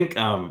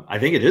I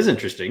think it is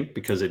interesting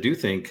because I do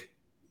think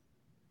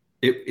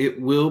it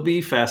will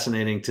be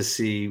fascinating to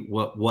see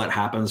what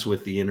happens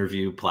with the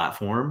interview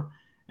platform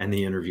and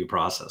the interview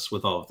process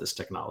with all of this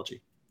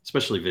technology,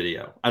 especially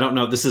video. I don't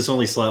know. This is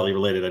only slightly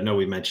related. I know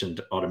we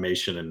mentioned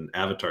automation and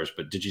avatars,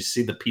 but did you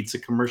see the pizza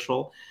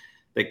commercial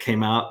that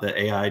came out, the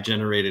AI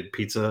generated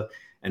pizza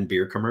and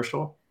beer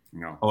commercial?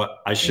 No. Oh,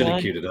 I should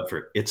have queued it up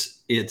for it.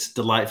 It's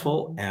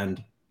delightful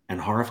and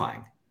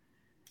horrifying.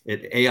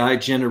 AI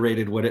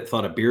generated what it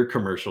thought a beer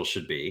commercial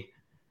should be.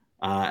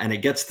 And it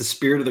gets the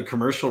spirit of the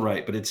commercial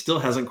right, but it still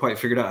hasn't quite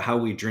figured out how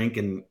we drink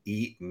and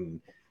eat.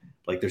 And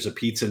like there's a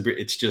pizza and beer.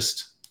 It's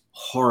just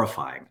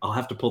horrifying. I'll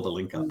have to pull the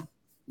link up.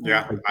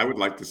 Yeah, I would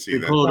like to see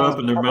that. They pull it up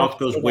and their mouth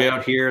goes way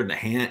out here and the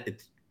hand,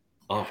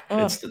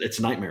 it's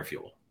nightmare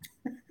fuel.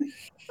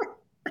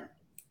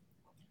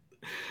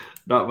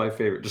 Not my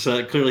favorite.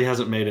 Just clearly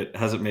hasn't made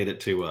it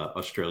to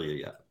Australia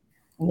yet.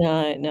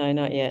 No,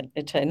 not yet.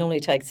 It normally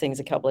takes things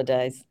a couple of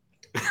days.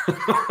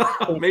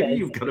 Maybe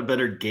you've got a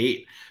better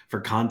gate for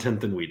content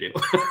than we do.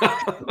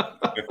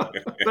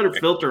 Better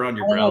filter on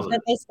your browser.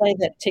 They say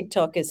that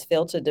TikTok is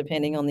filtered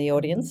depending on the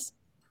audience.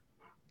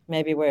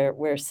 Maybe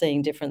we're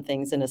seeing different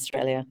things in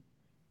Australia.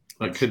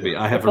 It could be.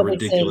 I have a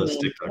ridiculous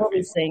TikTok.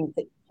 Probably seeing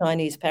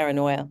Chinese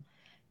paranoia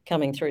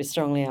coming through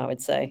strongly, I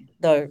would say.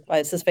 Though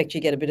I suspect you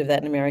get a bit of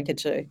that in America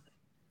too.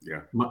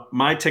 Yeah.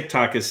 My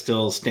TikTok is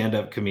still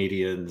stand-up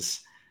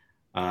comedians,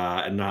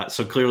 and not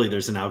so clearly.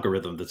 There's an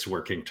algorithm that's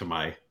working to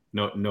my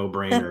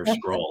no-brainer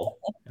scroll.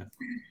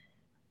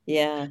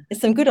 Yeah,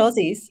 there's some good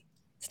Aussies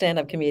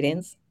stand-up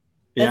comedians.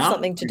 That's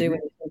something to do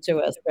with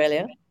to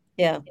Australia.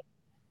 Yeah.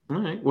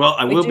 All right. Well,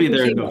 I will be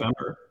there in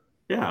November.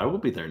 Yeah, I will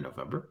be there in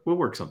November. We'll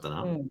work something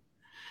out.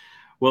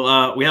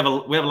 Well, we have a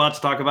lot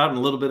to talk about and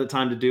a little bit of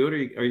time to do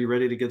it. Are you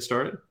ready to get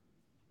started?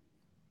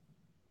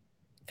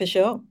 For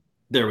sure.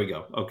 There we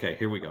go. Okay,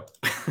 here we go.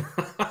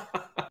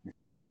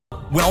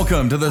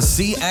 Welcome to the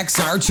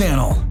CXR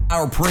channel,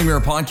 our premier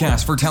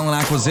podcast for talent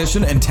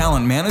acquisition and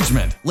talent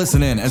management.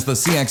 Listen in as the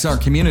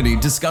CXR community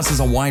discusses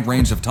a wide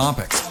range of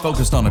topics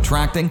focused on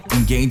attracting,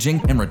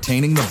 engaging, and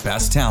retaining the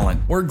best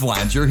talent. We're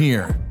glad you're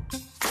here.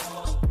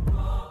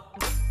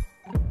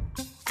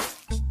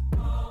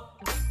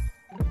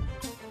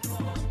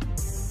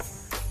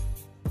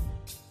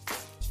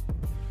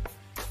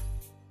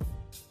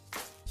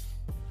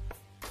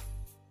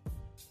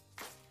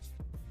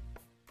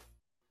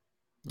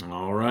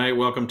 All right,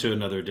 welcome to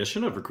another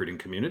edition of Recruiting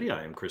Community.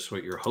 I am Chris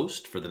Hoyt, your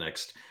host for the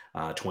next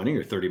 20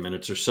 or 30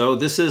 minutes or so.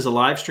 This is a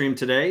live stream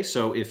today,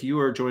 so if you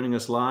are joining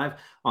us live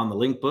on the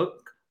link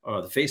book,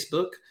 or the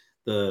Facebook,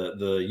 the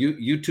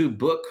YouTube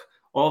book,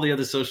 all the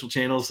other social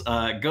channels,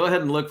 go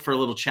ahead and look for a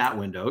little chat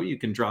window. You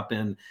can drop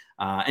in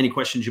any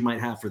questions you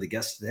might have for the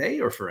guest today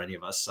or for any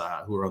of us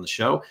who are on the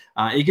show.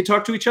 You can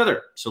talk to each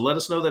other. So let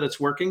us know that it's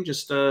working.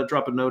 Just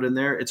drop a note in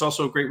there. It's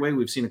also a great way.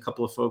 We've seen a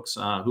couple of folks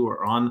who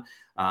are on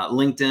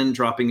LinkedIn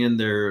dropping in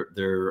their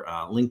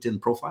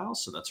LinkedIn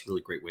profiles. So that's a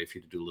really great way for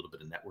you to do a little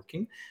bit of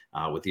networking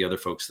with the other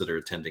folks that are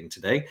attending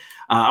today.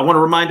 I want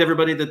to remind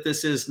everybody that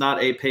this is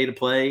not a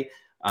pay-to-play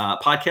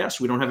podcast.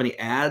 We don't have any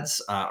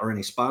ads or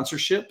any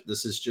sponsorship.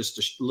 This is just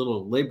a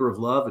little labor of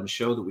love and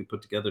show that we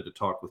put together to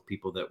talk with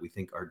people that we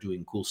think are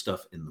doing cool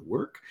stuff in the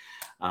work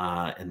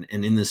and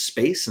in this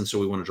space. And so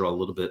we want to draw a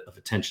little bit of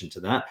attention to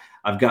that.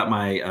 I've got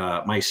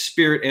my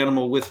spirit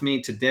animal with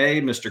me today,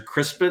 Mr.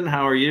 Crispin.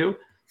 How are you?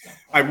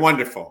 I'm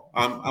wonderful.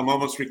 I'm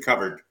almost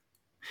recovered.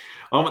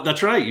 Oh,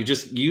 that's right.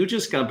 You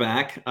just got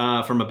back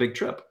from a big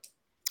trip.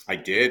 I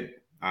did.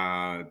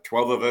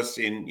 12 of us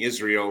in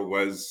Israel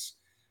was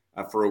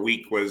for a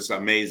week was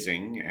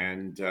amazing.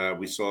 And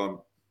we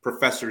saw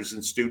professors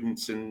and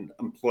students and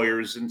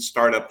employers and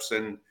startups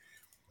and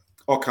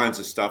all kinds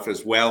of stuff,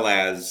 as well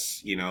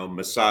as,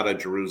 Masada,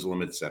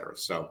 Jerusalem, etc.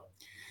 So,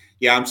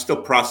 yeah, I'm still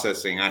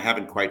processing. I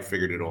haven't quite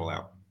figured it all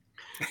out.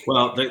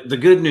 Well, the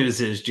good news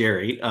is,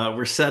 Jerry,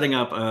 we're setting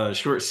up a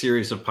short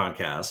series of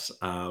podcasts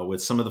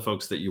with some of the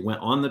folks that you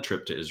went on the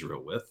trip to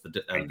Israel with,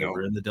 that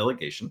were in the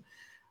delegation.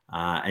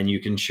 And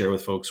you can share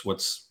with folks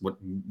what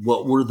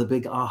were the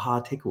big aha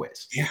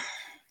takeaways.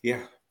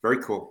 Yeah,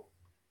 very cool.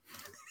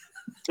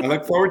 I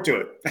look forward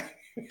to it.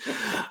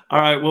 All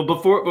right. Well,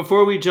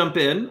 before we jump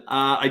in,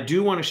 I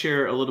do want to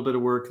share a little bit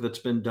of work that's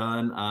been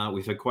done.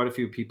 We've had quite a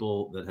few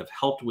people that have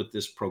helped with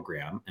this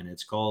program, and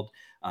it's called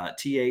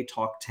TA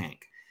Talk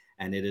Tank.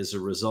 And it is a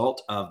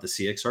result of the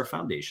CXR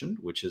Foundation,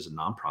 which is a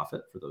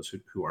nonprofit. For those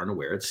who aren't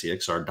aware, it's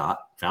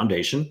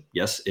cxr.foundation.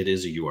 Yes, it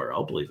is a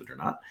URL, believe it or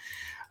not.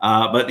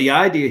 But the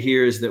idea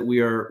here is that we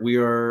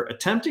are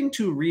attempting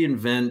to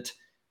reinvent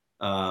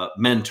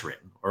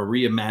mentoring or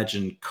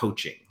reimagine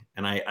coaching.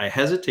 And I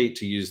hesitate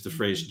to use the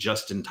phrase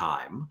just in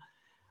time,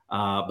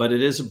 but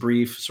it is a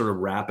brief sort of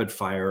rapid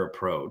fire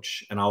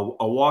approach. And I'll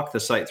walk the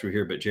site through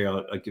here, but Jay,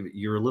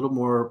 you're a little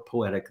more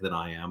poetic than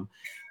I am.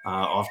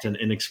 Often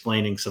in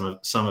explaining some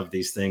of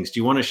these things.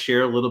 Do you want to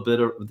share a little bit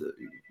of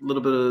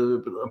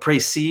a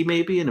précis,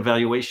 maybe an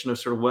evaluation of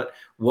sort of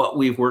what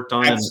we've worked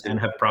on and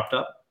have propped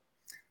up?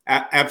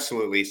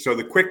 Absolutely. So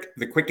the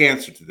quick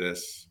answer to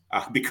this,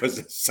 because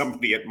there's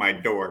somebody at my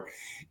door,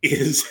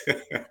 is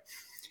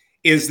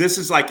is this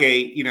is like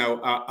a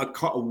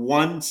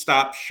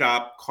one-stop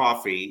shop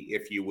coffee,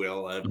 if you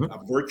will, a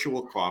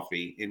virtual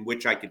coffee in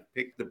which I could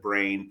pick the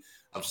brain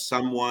of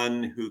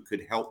someone who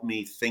could help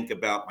me think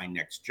about my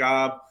next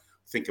job,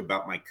 think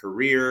about my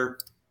career,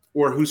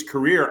 or whose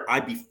career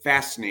I'd be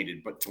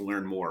fascinated but to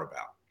learn more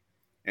about.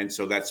 And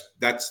so that's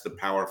the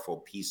powerful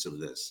piece of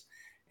this.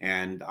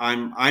 And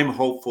I'm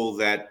hopeful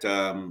that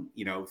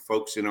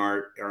folks in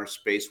our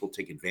space will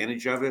take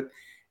advantage of it,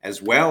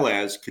 as well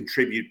as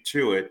contribute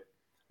to it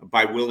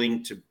by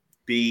willing to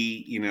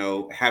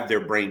have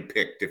their brain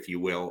picked, if you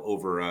will,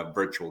 over a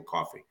virtual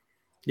coffee.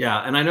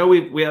 Yeah, and I know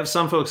we have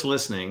some folks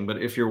listening, but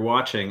if you're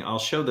watching, I'll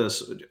show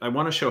this. I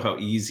want to show how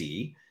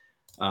easy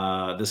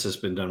this has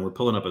been done. We're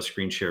pulling up a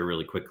screen share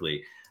really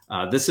quickly.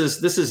 This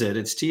is it.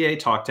 It's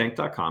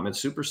tatalktank.com. It's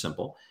super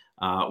simple.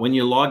 When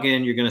you log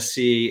in, you're going to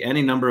see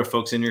any number of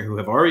folks in here who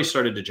have already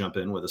started to jump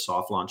in with a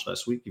soft launch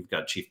last week. You've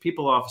got chief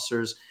people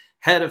officers,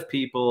 head of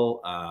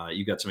people.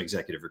 You've got some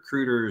executive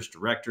recruiters,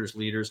 directors,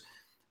 leaders.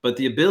 But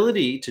the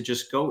ability to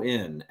just go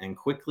in and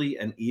quickly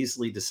and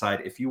easily decide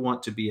if you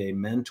want to be a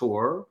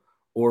mentor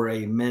or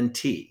a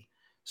mentee.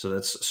 So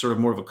that's sort of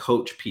more of a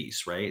coach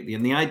piece, right?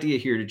 And the idea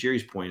here, to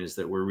Jerry's point, is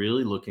that we're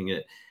really looking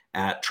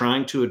at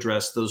trying to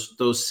address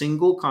those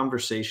single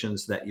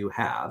conversations that you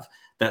have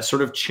that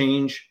sort of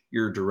change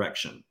your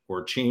direction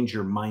or change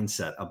your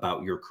mindset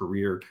about your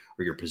career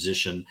or your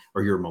position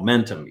or your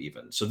momentum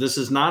even. So this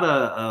is not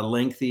a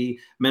lengthy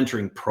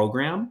mentoring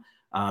program.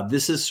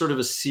 This is sort of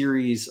a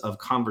series of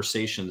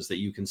conversations that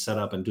you can set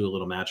up and do a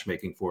little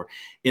matchmaking for.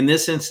 In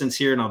this instance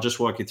here, and I'll just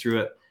walk you through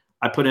it,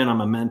 I put in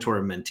I'm a mentor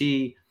and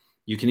mentee.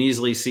 You can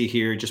easily see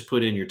here, just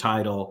put in your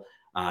title.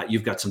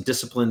 You've got some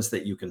disciplines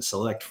that you can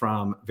select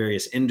from,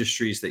 various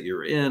industries that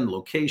you're in,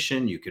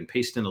 location. You can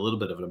paste in a little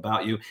bit of it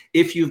about you.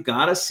 If you've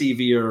got a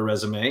CV or a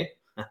resume,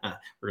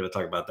 we're going to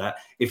talk about that.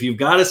 If you've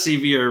got a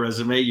CV or a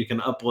resume, you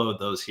can upload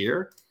those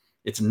here.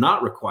 It's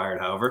not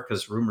required, however,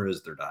 because rumor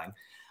is they're dying.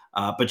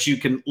 But you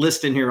can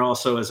list in here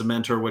also as a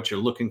mentor what you're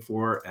looking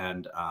for.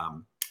 And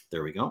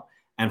there we go.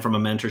 And from a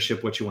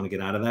mentorship, what you want to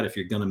get out of that. If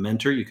you're going to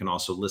mentor, you can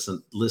also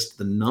list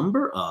the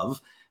number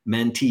of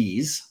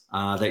mentees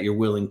that you're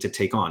willing to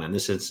take on. In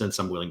this instance,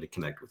 I'm willing to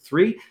connect with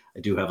 3. I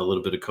do have a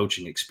little bit of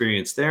coaching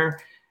experience there.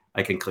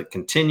 I can click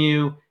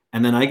continue.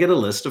 And then I get a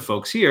list of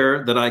folks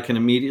here that I can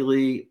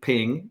immediately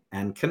ping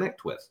and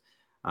connect with.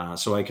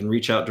 So I can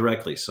reach out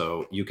directly.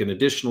 So you can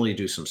additionally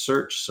do some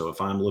search. So if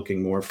I'm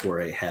looking more for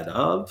a head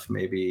of,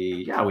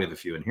 maybe, we have a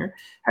few in here,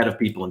 head of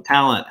people and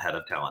talent, head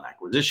of talent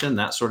acquisition,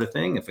 that sort of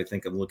thing. If I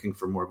think I'm looking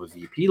for more of a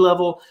VP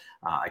level,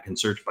 I can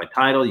search by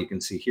title. You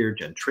can see here,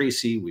 Jen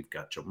Tracy, we've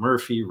got Joe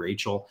Murphy,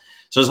 Rachel.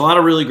 So there's a lot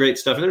of really great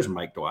stuff. There's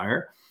Mike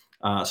Dwyer.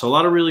 So a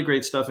lot of really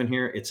great stuff in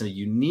here. It's a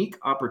unique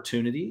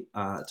opportunity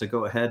to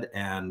go ahead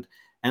and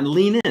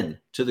lean in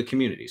to the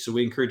community. So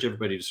we encourage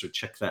everybody to sort of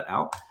check that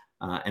out.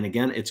 And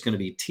again, it's going to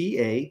be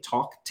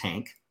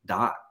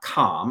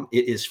tatalktank.com.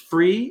 It is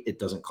free. It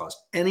doesn't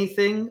cost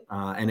anything.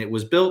 And it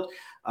was built.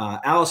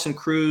 Allison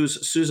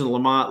Cruz, Susan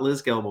Lamont,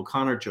 Liz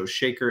Gallup-O'Connor, Joe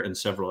Shaker, and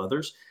several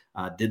others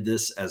did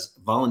this as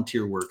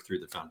volunteer work through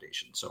the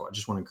foundation. So I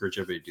just want to encourage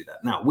everybody to do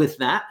that. Now, with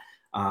that,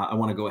 I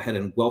want to go ahead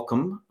and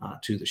welcome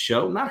to the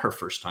show, not her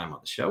first time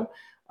on the show,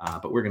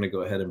 but we're going to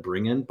go ahead and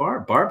bring in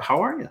Barb. Barb,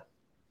 how are you?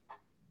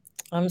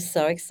 I'm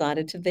so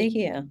excited to be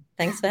here.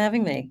 Thanks for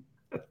having me.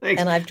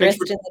 Thanks. And I've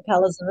dressed in the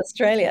colors of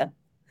Australia,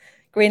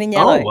 green and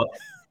yellow. Oh,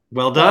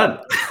 well done.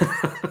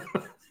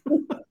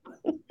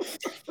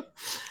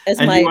 As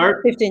my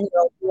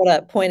 15-year-old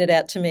daughter pointed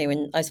out to me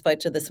when I spoke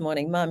to her this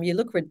morning, Mum, you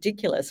look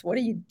ridiculous. What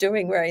are you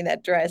doing wearing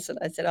that dress? And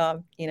I said, I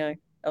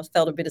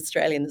felt a bit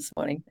Australian this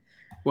morning.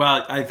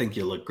 Well, I think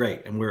you look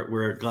great, and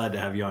we're glad to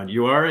have you on.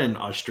 You are in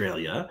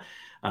Australia,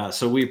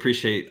 so we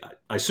appreciate.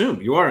 I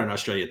assume you are in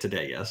Australia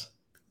today, yes?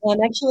 Well,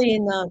 I'm actually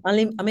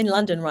I'm in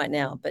London right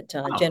now, but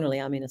generally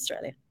I'm in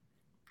Australia.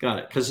 Got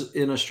it. Because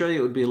in Australia,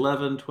 it would be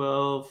 11,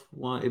 12,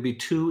 1. It'd be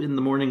 2 in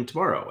the morning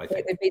tomorrow, I think.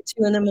 It would be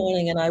 2 in the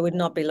morning, and I would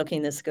not be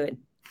looking this good.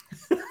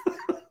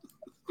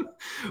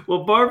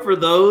 Well, Barb, for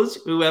those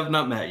who have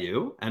not met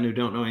you and who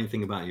don't know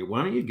anything about you,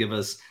 why don't you give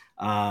us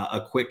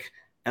a quick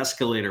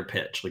escalator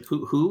pitch? Like,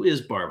 who is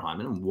Barb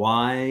Hyman, and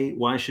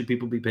why should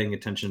people be paying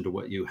attention to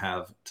what you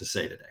have to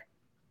say today?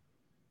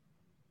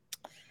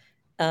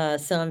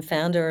 So I'm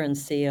founder and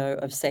CEO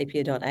of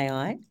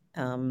Sapia.ai,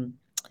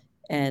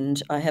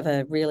 and I have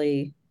a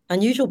really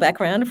unusual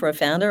background for a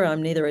founder.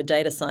 I'm neither a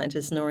data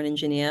scientist nor an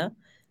engineer,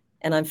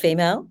 and I'm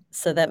female,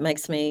 so that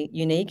makes me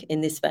unique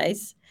in this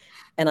space.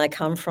 And I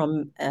come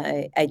from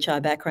a HR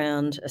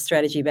background, a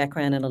strategy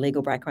background, and a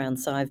legal background,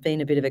 so I've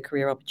been a bit of a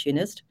career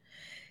opportunist.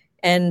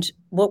 And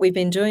what we've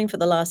been doing for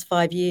the last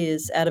 5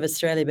 years out of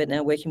Australia, but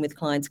now working with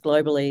clients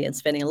globally and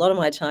spending a lot of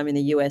my time in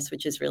the US,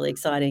 which is really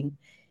exciting,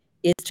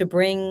 is to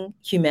bring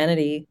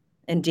humanity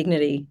and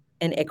dignity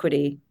and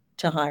equity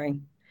to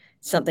hiring.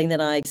 Something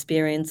that I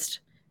experienced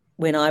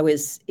when I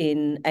was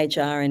in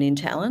HR and in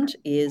talent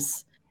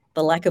is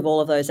the lack of all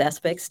of those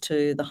aspects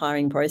to the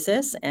hiring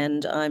process.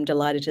 And I'm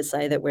delighted to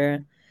say that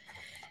we're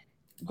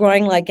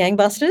growing like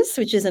gangbusters,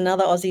 which is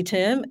another Aussie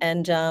term,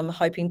 and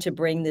hoping to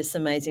bring this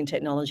amazing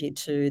technology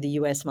to the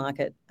US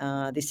market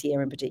this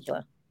year in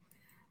particular.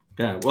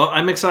 Yeah, well,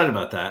 I'm excited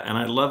about that, and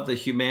I love the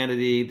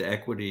humanity, the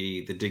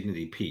equity, the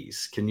dignity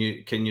piece. Can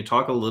you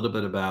talk a little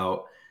bit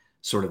about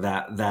sort of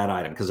that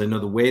item? Because I know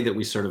the way that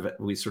we sort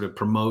of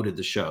promoted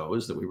the show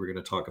is that we were going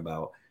to talk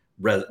about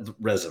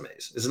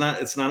resumes. It's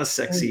not a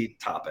sexy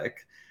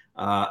topic,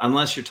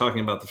 unless you're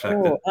talking about the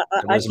fact that the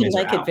I can resumes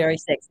make are it out. very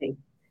sexy.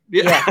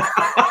 Yeah.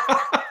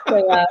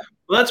 So, well,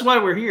 that's why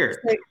we're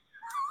here.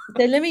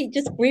 So let me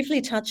just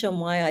briefly touch on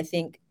why I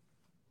think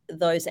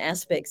those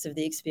aspects of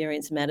the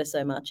experience matter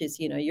so much. Is,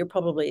 you're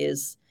probably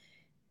as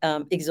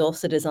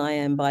exhausted as I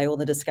am by all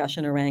the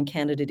discussion around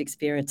candidate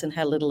experience and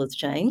how little has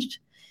changed.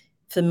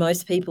 For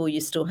most people, you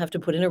still have to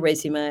put in a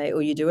resume,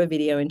 or you do a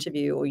video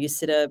interview, or you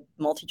sit a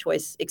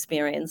multi-choice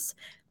experience.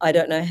 I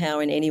don't know how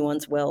in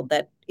anyone's world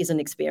that is an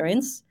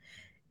experience.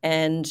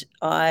 And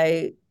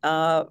I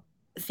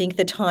think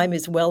the time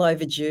is well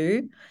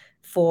overdue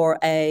for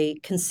a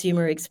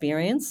consumer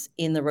experience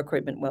in the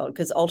recruitment world,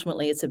 because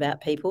ultimately it's about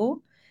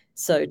people.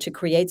 So to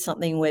create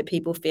something where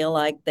people feel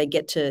like they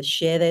get to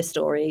share their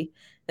story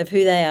of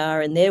who they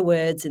are in their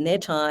words, in their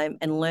time,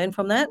 and learn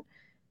from that,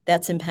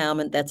 that's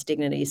empowerment, that's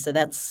dignity. So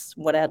that's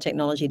what our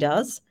technology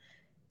does.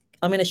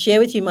 I'm going to share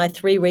with you my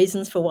 3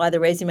 reasons for why the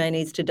resume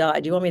needs to die.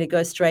 Do you want me to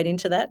go straight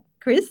into that,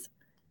 Chris?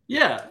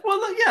 Yeah, well,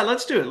 yeah,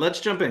 let's do it. Let's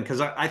jump in, because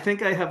I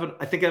think I have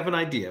an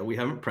idea. We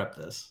haven't prepped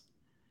this,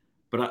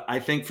 but I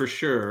think for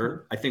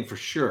sure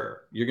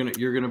you're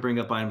gonna bring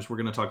up items. We're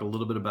gonna talk a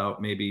little bit about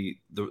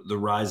maybe the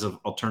rise of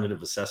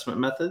alternative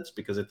assessment methods,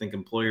 because I think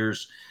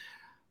employers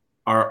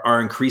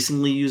are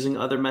increasingly using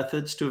other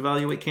methods to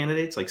evaluate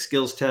candidates, like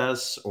skills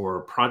tests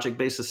or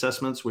project-based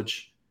assessments,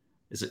 which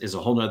is a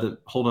whole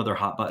nother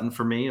hot button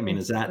for me. I mean,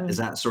 is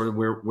that sort of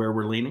where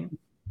we're leaning?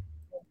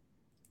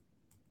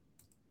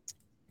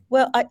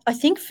 Well, I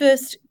think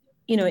first,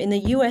 in the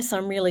US,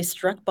 I'm really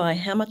struck by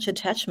how much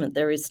attachment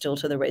there is still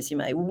to the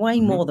resume, way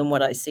more than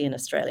what I see in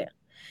Australia.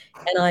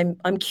 And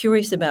I'm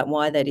curious about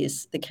why that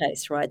is the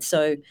case, right?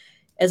 So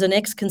as an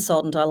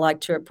ex-consultant, I like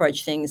to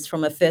approach things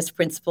from a first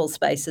principles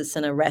basis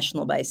and a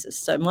rational basis.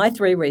 So my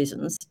 3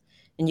 reasons,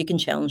 and you can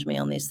challenge me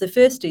on this. The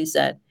first is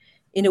that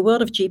in a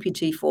world of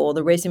GPT-4,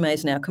 the resume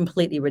is now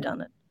completely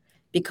redundant,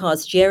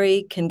 because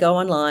Jerry can go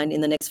online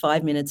in the next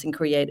 5 minutes and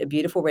create a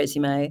beautiful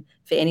resume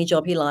for any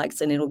job he likes,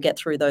 and it'll get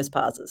through those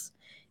parsers.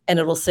 And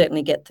it'll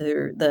certainly get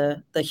through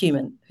the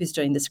human who's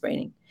doing the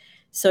screening.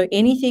 So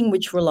anything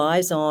which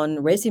relies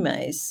on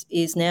resumes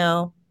is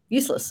now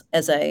useless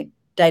as a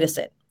data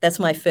set. That's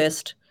my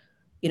first,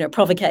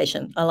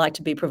 provocation. I like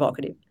to be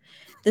provocative.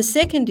 The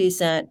second is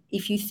that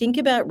if you think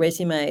about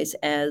resumes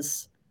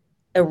as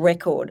a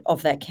record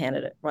of that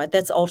candidate, right?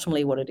 That's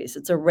ultimately what it is.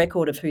 It's a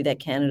record of who that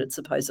candidate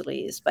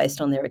supposedly is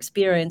based on their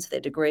experience, their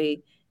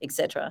degree,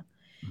 etc.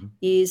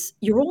 Is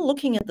you're all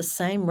looking at the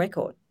same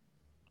record,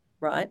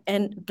 right?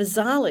 And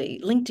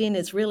bizarrely, LinkedIn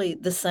is really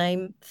the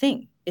same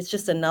thing. It's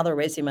just another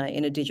resume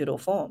in a digital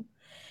form.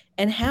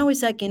 And how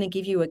is that going to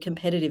give you a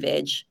competitive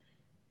edge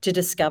to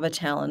discover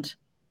talent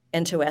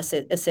and to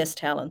assess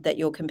talent that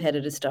your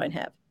competitors don't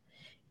have?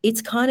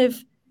 It's kind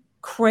of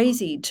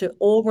crazy to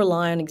all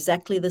rely on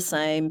exactly the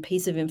same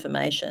piece of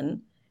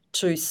information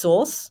to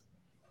source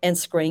and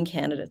screen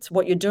candidates.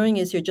 What you're doing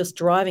is you're just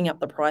driving up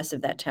the price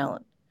of that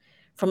talent.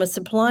 From a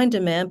supply and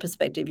demand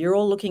perspective, you're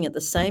all looking at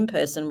the same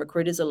person.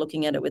 Recruiters are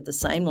looking at it with the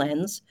same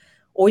lens.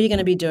 All you're going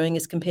to be doing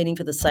is competing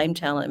for the same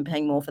talent and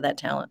paying more for that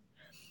talent.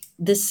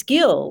 The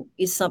skill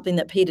is something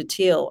that Peter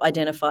Thiel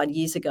identified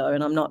years ago,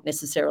 and I'm not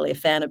necessarily a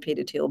fan of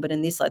Peter Thiel, but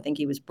in this I think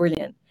he was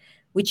brilliant,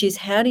 which is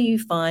how do you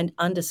find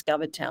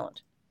undiscovered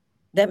talent?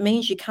 That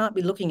means you can't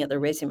be looking at the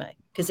resume,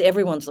 because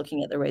everyone's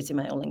looking at the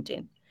resume on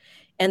LinkedIn.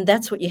 And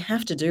that's what you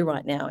have to do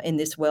right now in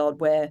this world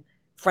where,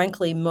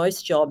 frankly,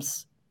 most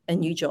jobs and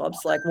new jobs,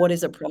 like what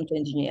is a prompt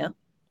engineer?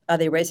 Are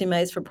there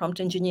resumes for prompt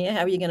engineer?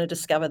 How are you going to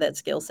discover that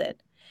skill set?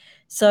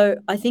 So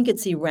I think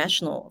it's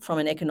irrational from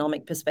an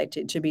economic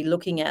perspective to be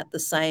looking at the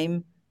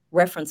same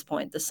reference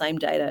point, the same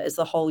data as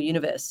the whole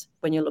universe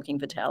when you're looking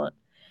for talent.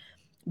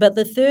 But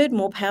the third,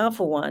 more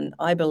powerful one,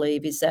 I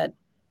believe, is that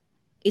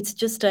it's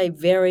just a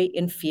very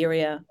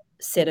inferior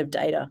set of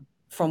data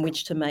from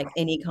which to make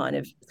any kind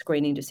of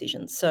screening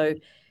decisions. So,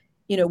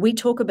 we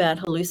talk about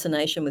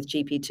hallucination with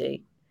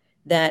GPT,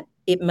 that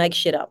it makes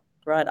shit up,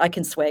 right? I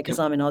can swear because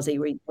I'm an Aussie.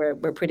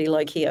 We're pretty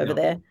low key over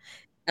there.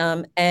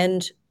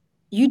 And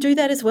you do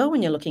that as well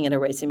when you're looking at a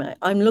resume.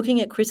 I'm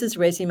looking at Chris's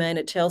resume and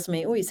it tells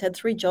me, oh, he's had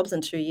 3 jobs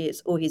in 2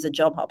 years. Oh, he's a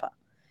job hopper.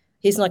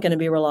 He's not going to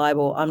be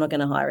reliable. I'm not going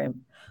to hire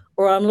him.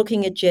 Or I'm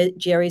looking at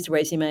Jerry's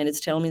resume and it's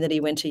telling me that he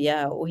went to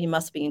Yale. Or he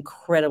must be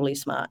incredibly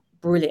smart.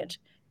 Brilliant.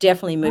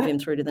 Definitely move him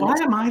through to the next.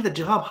 Why am I the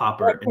job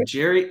hopper and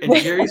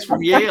Jerry's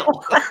from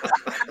Yale?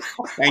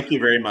 Thank you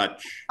very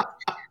much.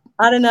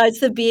 I don't know. It's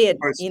the beard.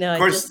 Of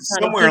course,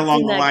 somewhere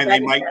along the line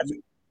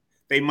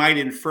they might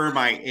infer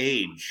my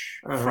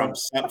age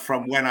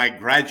from when I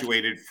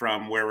graduated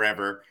from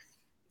wherever.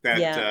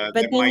 that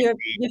but that then might you're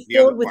be the other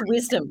filled with part.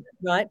 wisdom,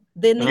 right?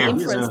 Then the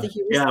inference, the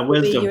heuristic will be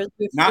wisdom. you're filled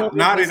with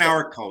Not in wisdom.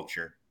 our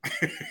culture.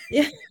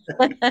 Yeah.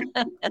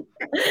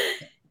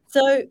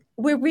 So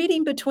we're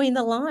reading between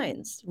the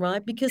lines,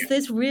 right? Because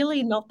there's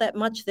really not that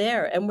much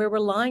there. And we're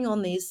relying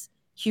on these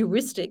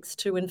heuristics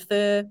to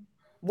infer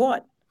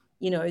what?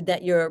 That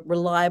you're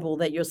reliable,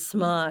 that you're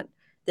smart,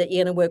 that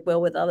you're going to work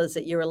well with others,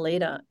 that you're a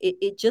leader.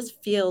 It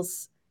just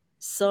feels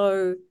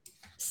so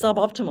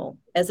suboptimal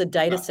as a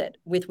data set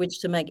with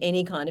which to make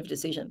any kind of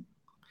decision.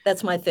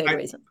 That's my third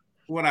reason.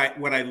 What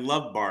I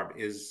love, Barb,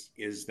 is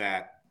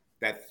that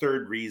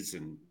third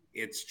reason.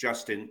 It's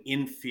just an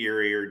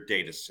inferior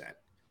data set.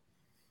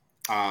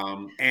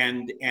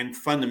 And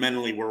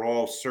fundamentally, we're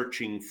all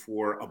searching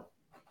for a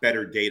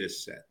better data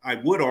set. I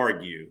would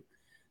argue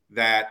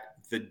that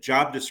the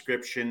job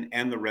description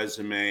and the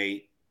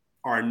resume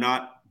are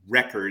not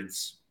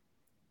records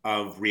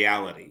of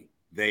reality.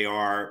 They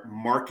are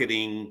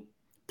marketing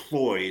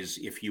ploys,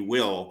 if you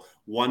will,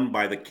 one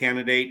by the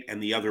candidate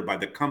and the other by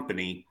the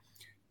company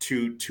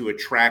to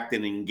attract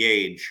and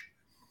engage.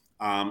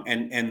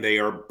 And they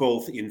are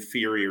both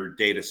inferior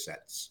data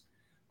sets.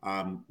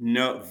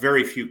 No,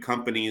 very few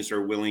companies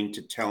are willing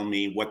to tell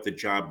me what the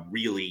job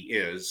really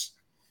is,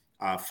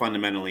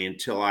 fundamentally,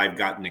 until I've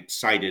gotten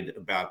excited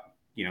about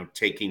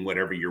taking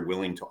whatever you're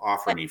willing to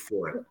offer me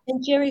for it.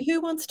 And Jerry, who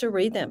wants to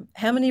read them?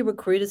 How many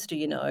recruiters do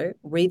you know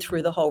read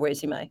through the whole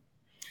resume?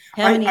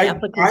 How many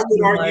applicants I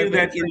would argue read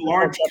that in through the whole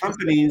large job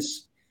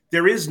companies,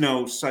 there is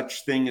no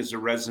such thing as a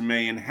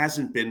resume and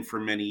hasn't been for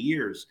many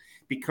years,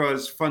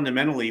 because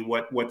fundamentally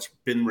what's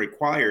been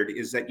required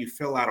is that you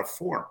fill out a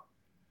form,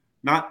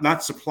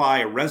 not supply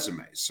a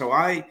resume. So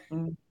I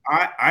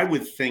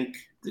would think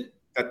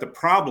that the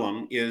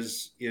problem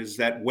is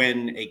that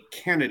when a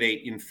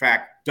candidate in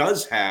fact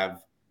does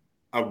have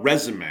a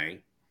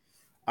resume,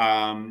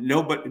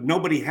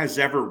 nobody has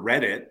ever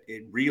read it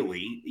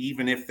really,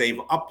 even if they've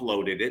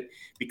uploaded it,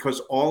 because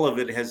all of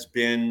it has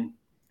been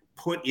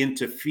put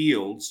into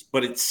fields,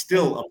 but it's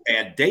still a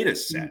bad data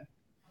set,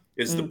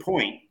 is the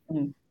point,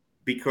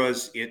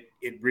 because it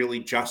really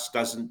just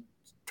doesn't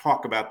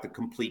talk about the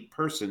complete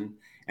person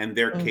and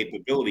their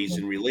capabilities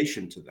in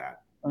relation to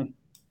that.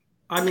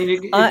 I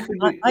mean,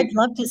 I'd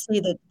love to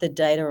see the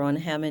data on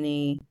how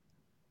many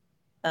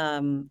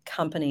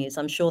companies.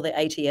 I'm sure the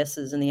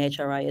ATSs and the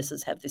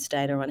HRISs have this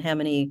data on how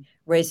many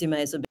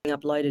resumes are being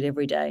uploaded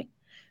every day.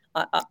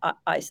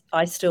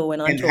 I still,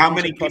 when I'm and talking how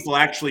many to people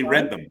actually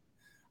read them?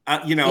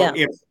 If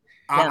Yeah.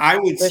 I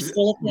would, There's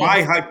still a thing.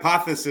 my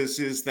hypothesis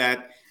is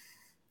that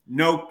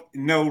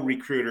no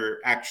recruiter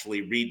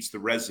actually reads the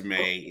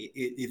resume.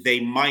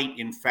 They might,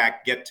 in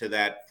fact, get to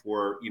that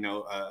for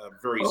a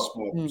very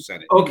small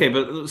percentage. Okay,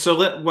 but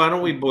so why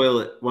don't we boil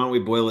it? Why don't we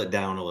boil it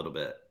down a little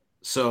bit?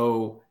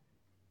 So,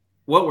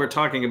 what we're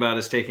talking about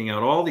is taking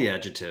out all the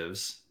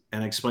adjectives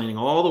and explaining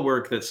all the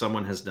work that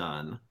someone has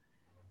done,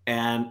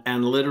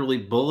 and literally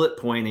bullet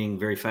pointing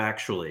very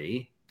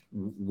factually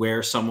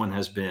where someone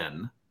has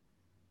been.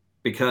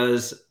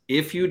 Because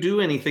if you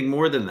do anything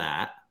more than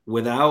that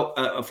without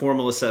a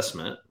formal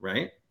assessment,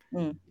 right?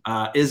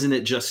 Isn't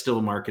it just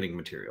still marketing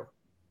material?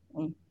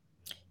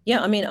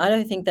 Yeah, I mean, I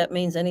don't think that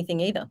means anything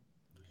either.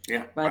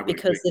 Yeah, right?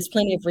 Because there's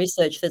plenty of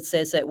research that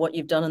says that what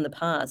you've done in the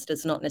past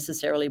is not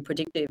necessarily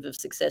predictive of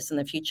success in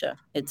the future.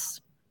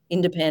 It's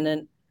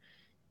independent,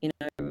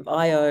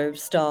 IO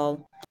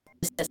style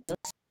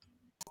assessments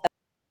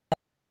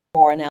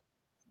or analysis.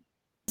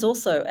 It's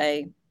also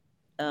a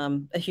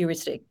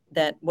heuristic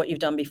that what you've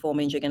done before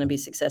means you're going to be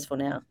successful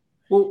now.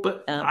 Well,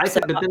 but I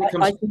think, but then it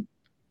comes.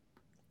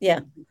 Yeah.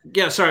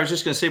 Sorry, I was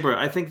just going to say, bro.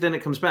 I think then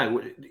it comes back.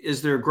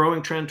 Is there a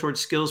growing trend towards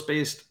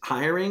skills-based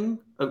hiring?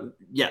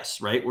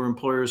 Yes, right. Where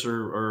employers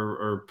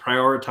are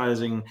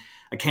prioritizing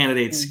a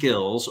candidate's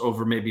skills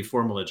over maybe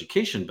formal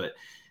education. But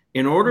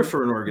in order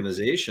for an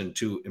organization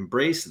to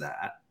embrace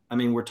that, I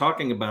mean, we're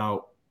talking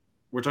about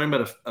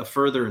a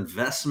further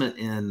investment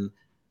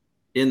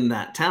in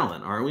that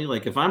talent, aren't we?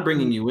 Like, if I'm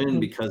bringing you in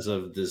because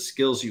of the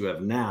skills you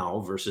have now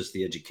versus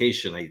the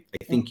education I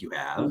think you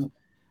have,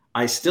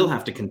 I still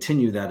have to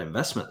continue that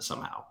investment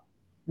somehow,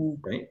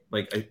 right?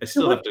 Like, I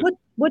still have to.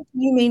 What do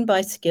you mean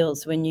by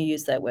skills when you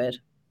use that word?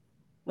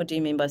 What do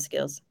you mean by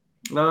skills?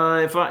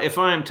 If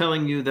I am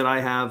telling you that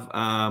I have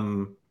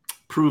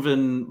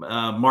proven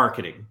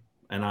marketing,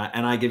 and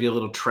I give you a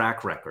little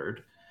track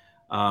record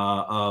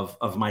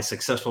of my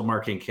successful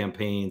marketing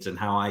campaigns and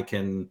how I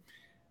can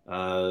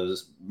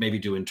maybe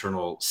do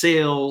internal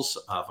sales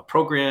of a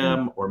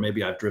program, or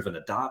maybe I've driven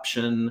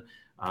adoption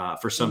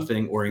for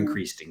something, or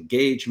increased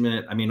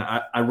engagement. I mean,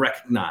 I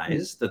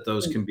recognize that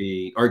those can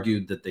be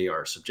argued that they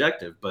are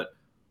subjective, but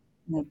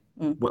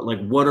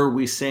what are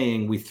we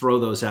saying we throw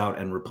those out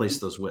and replace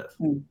those with?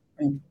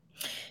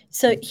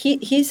 So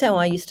here's how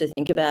I used to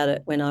think about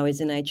it when I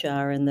was in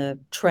HR and the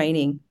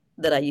training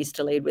that I used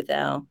to lead with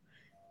our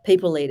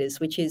people leaders,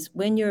 which is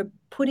when you're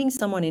putting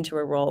someone into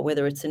a role,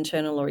 whether it's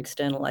internal or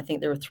external, I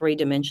think there are three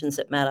dimensions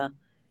that matter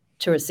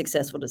to a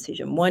successful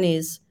decision. One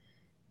is,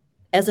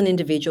 as an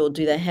individual,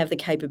 do they have the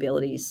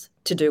capabilities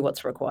to do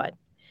what's required?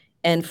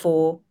 And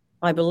for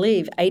I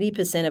believe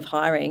 80% of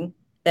hiring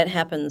that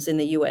happens in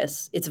the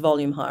US, it's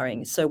volume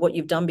hiring. So what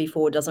you've done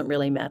before doesn't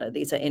really matter.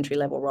 These are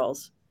entry-level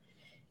roles.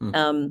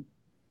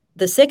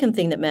 The second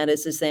thing that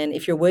matters is then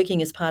if you're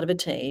working as part of a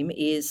team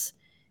is,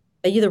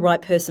 are you the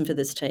right person for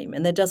this team?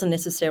 And that doesn't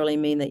necessarily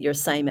mean that you're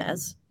same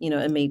as,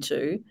 a me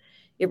too.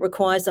 It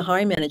requires the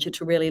hiring manager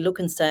to really look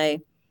and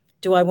say,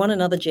 do I want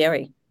another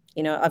Jerry?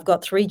 I've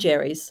got 3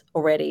 Jerrys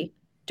already.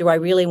 Do I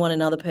really want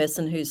another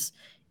person who's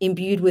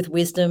imbued with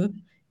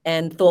wisdom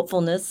and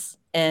thoughtfulness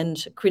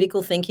and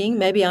critical thinking?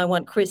 Maybe I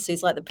want Chris,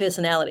 who's like the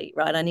personality,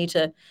 right? I need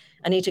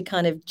to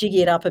kind of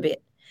jiggy it up a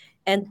bit.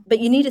 But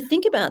you need to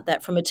think about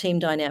that from a team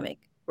dynamic,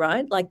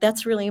 right? Like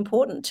that's really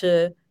important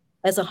to,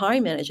 as a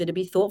hiring manager, to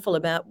be thoughtful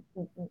about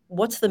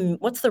what's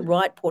the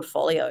right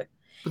portfolio.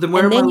 But then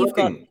where And am I then you've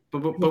got looking?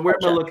 But where am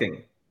I culture.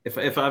 looking?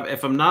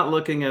 If I'm not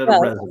looking at a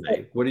Well,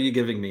 resume, what are you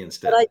giving me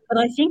instead? but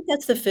I think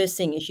that's the first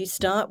thing is you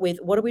start with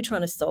what are we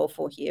trying to solve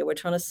for here? We're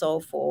trying to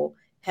solve for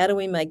how do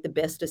we make the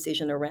best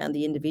decision around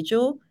the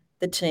individual,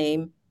 the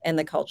team, and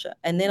the culture.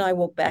 And then I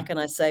walk back and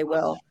I say,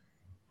 well,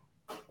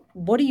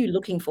 what are you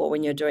looking for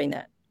when you're doing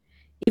that?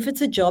 If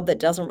it's a job that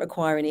doesn't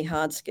require any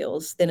hard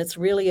skills, then it's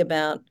really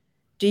about,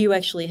 do you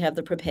actually have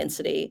the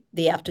propensity,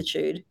 the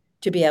aptitude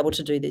to be able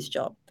to do this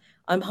job?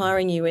 I'm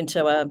hiring you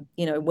into a,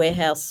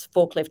 warehouse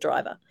forklift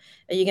driver.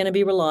 Are you going to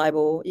be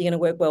reliable? Are you going to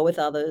work well with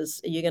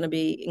others? Are you going to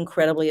be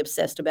incredibly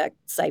obsessed about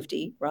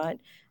safety, right?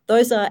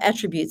 Those are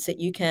attributes that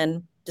you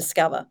can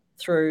discover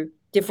through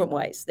different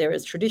ways. There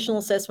is traditional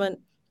assessment,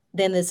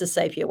 then there's a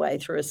Sapia way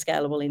through a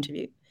scalable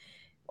interview.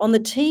 On the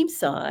team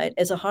side,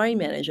 as a hiring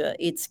manager,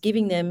 it's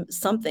giving them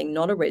something,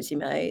 not a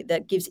resume,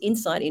 that gives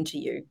insight into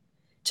you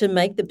to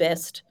make the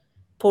best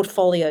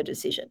portfolio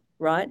decision,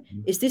 right?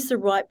 Is this the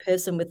right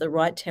person with the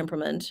right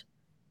temperament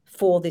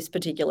for this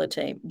particular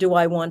team? Do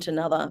I want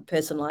another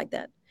person like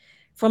that?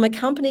 From a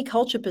company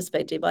culture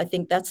perspective, I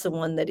think that's the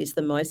one that is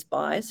the most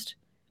biased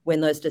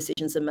when those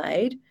decisions are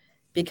made,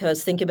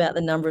 because think about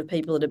the number of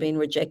people that have been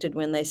rejected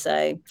when they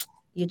say,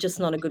 you're just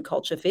not a good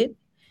culture fit.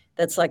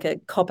 That's like a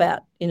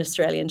cop-out in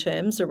Australian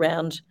terms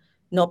around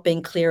not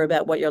being clear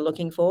about what you're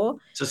looking for.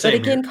 So But same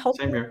again, here.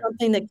 culture Same is here.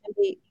 something that can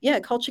be,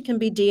 culture can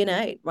be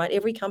DNA, right?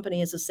 Every company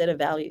has a set of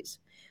values.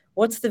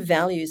 What's the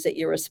values that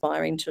you're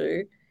aspiring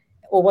to,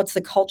 or what's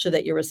the culture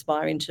that you're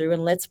aspiring to?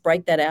 And let's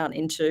break that out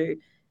into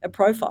a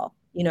profile.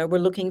 We're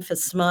looking for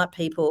smart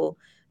people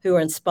who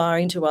are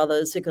inspiring to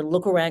others, who can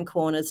look around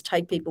corners,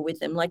 take people with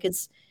them. Like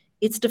it's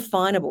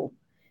definable.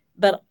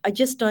 But I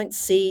just don't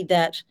see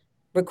that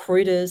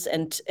recruiters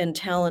and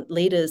talent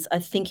leaders are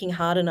thinking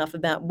hard enough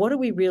about what do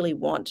we really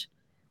want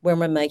when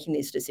we're making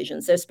these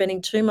decisions. They're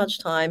spending too much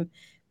time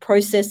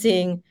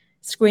processing,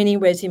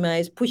 screening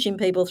resumes, pushing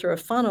people through a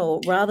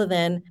funnel rather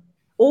than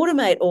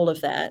automate all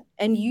of that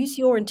and use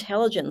your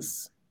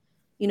intelligence,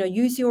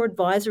 use your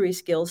advisory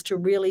skills to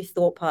really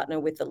thought partner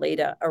with the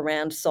leader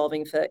around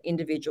solving for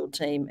individual,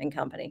 team, and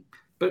company.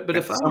 But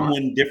if That's I don't,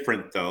 someone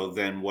different though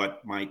than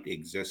what might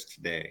exist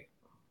today.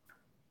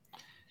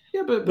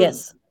 yeah,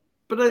 Yes.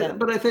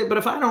 but I think, but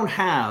if I don't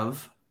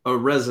have a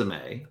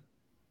resume,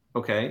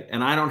 okay,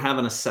 and I don't have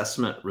an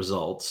assessment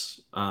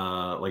results,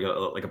 like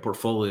a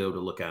portfolio to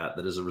look at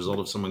that is a result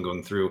of someone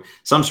going through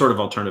some sort of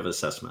alternative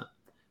assessment,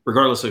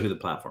 regardless of who the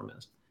platform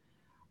is.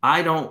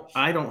 I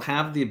don't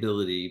have the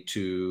ability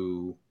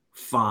to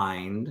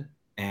find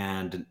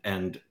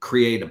and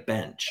create a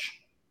bench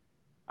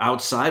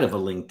outside of a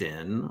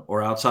LinkedIn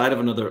or outside of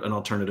an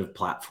alternative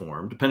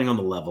platform, depending on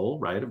the level,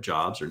 right, of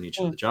jobs or niche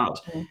of the jobs.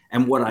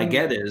 And what I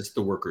get is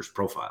the worker's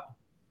profile.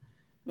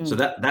 So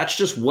that's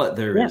just what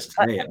there is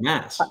today at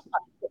mass.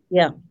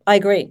 Yeah, I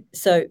agree.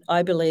 So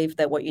I believe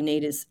that what you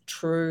need is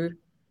true,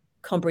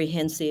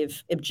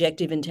 comprehensive,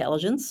 objective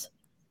intelligence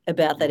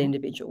about that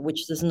individual,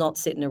 which does not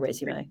sit in a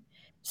resume.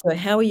 So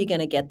how are you going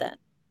to get that,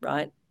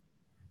 right?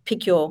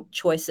 Pick your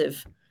choice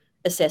of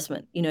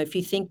assessment. If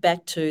you think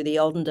back to the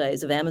olden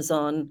days of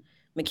Amazon,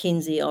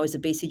 McKinsey, I was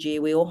at BCG,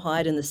 we all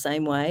hired in the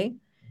same way,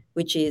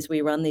 which is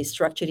we run these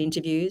structured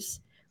interviews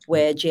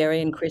where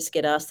Jerry and Chris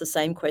get asked the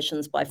same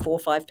questions by 4 or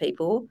 5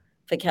 people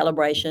for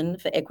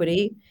calibration, for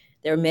equity.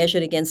 They're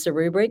measured against a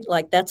rubric.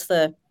 Like that's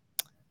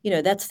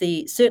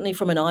certainly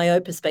from an IO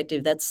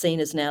perspective, that's seen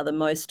as now the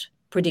most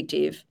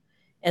predictive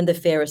and the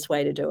fairest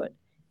way to do it.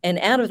 And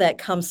out of that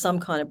comes some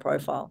kind of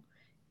profile.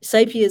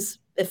 Sapia's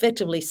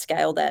effectively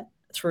scaled that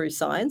through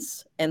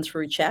science and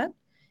through chat.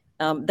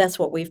 That's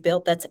what we've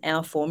built. That's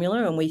our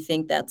formula. And we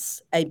think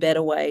that's a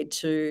better way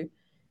to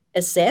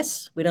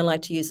assess. We don't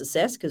like to use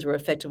assess because we're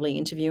effectively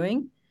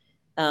interviewing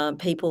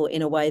people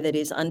in a way that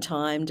is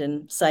untimed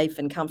and safe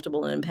and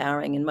comfortable and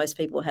empowering. And most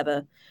people have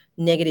a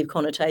negative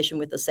connotation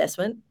with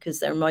assessment because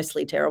they're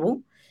mostly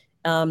terrible.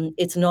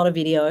 It's not a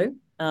video,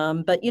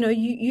 but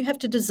you have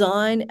to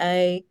design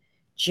a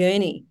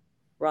journey,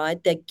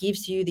 right, that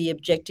gives you the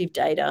objective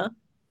data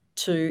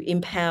to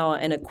empower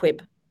and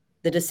equip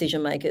the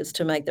decision makers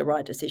to make the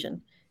right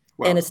decision.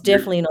 Well, and it's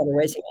definitely not a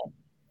resume.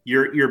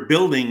 You're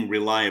building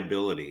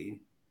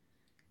reliability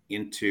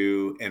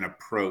into an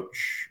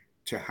approach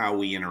to how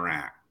we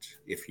interact,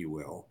 if you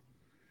will.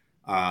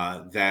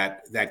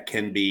 that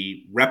can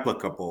be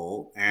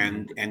replicable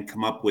and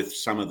come up with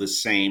some of the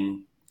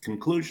same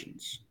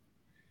conclusions.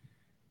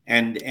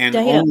 And Data.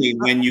 only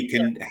when you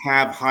can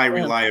have high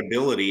Yeah.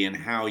 reliability in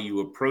how you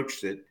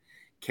approach it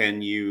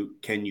can you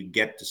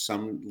get to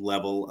some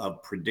level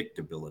of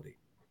predictability.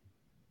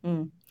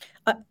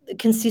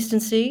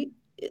 Consistency,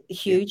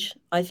 huge.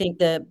 I think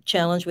the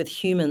challenge with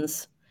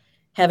humans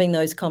having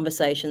those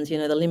conversations,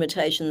 the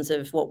limitations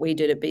of what we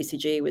did at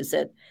BCG was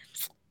that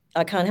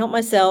I can't help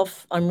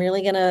myself. I'm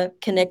really going to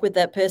connect with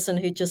that person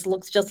who just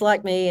looks just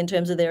like me in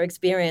terms of their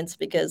experience,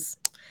 because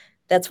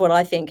that's what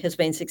I think has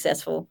been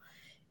successful.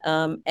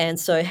 And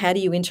so how do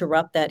you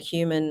interrupt that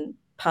human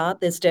part?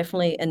 There's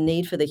definitely a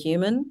need for the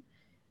human,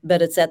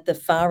 but it's at the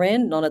far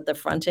end, not at the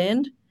front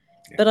end.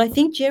 Yeah. But I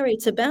think, Jerry,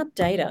 it's about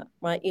data,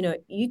 right?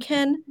 You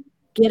can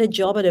get a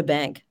job at a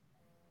bank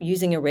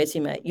using a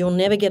resume. You'll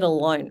never get a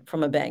loan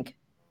from a bank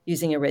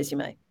using a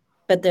resume,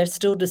 but there's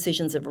still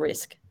decisions of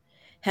risk.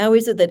 How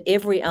is it that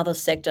every other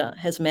sector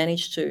has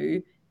managed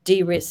to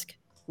de-risk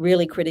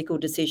really critical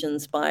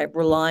decisions by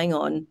relying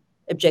on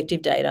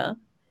objective data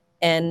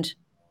and,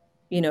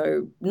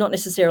 not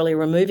necessarily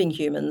removing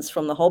humans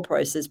from the whole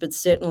process, but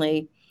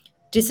certainly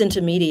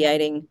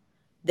disintermediating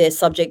their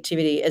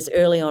subjectivity as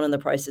early on in the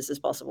process as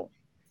possible?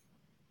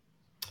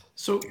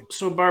 So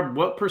Barb,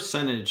 what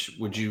percentage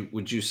would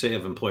you say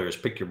of employers,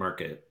 pick your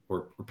market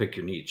or pick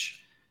your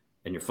niche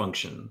and your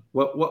function?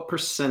 What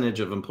percentage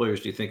of employers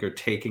do you think are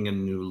taking a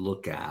new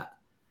look at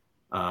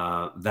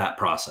that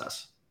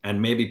process and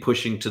maybe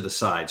pushing to the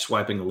side,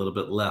 swiping a little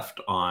bit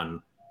left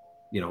on,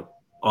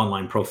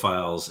 online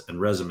profiles and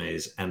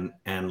resumes,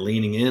 and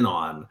leaning in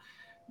on,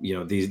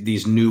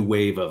 these new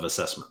wave of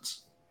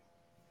assessments?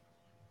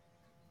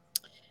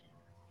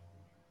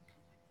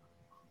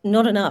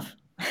 Not enough.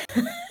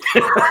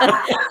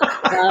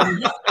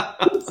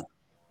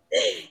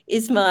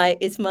 Is my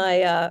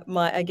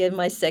again,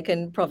 my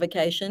second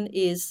provocation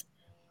is,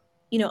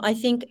 I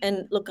think,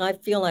 and look, I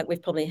feel like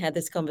we've probably had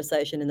this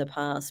conversation in the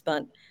past,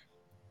 but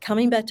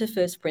coming back to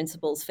first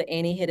principles for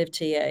any head of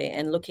TA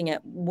and looking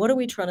at what are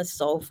we trying to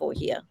solve for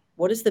here?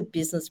 What is the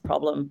business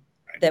problem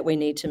that we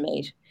need to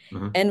meet?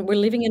 Mm-hmm. And we're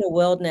living in a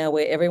world now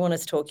where everyone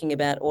is talking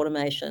about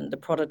automation, the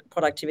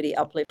productivity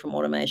uplift from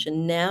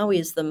automation. Now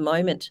is the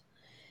moment.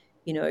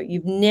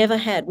 You've never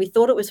had, we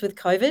thought it was with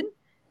COVID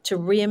to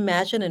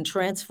reimagine and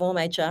transform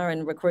HR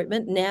and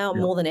recruitment. Now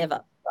more than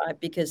ever, right?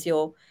 Because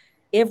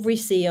every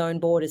CEO on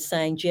board is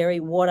saying, Jerry,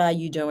 what are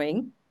you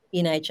doing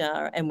in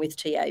HR and with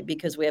TA?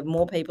 Because we have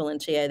more people in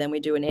TA than we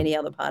do in any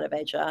other part of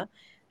HR.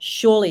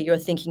 Surely you're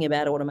thinking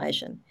about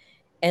automation.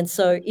 And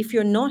so if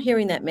you're not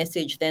hearing that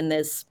message, then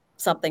there's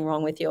something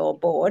wrong with your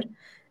board.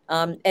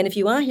 And if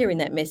you are hearing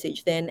that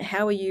message, then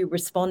how are you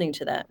responding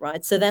to that,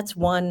 right? So that's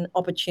one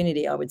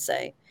opportunity, I would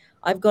say.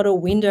 I've got a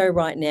window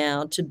right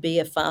now to be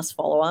a fast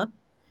follower,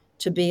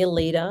 to be a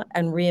leader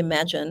and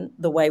reimagine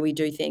the way we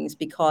do things,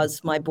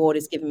 because my board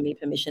has given me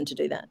permission to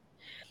do that.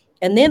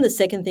 And then the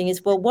second thing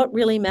is, well, what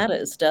really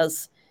matters?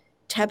 Does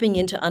tapping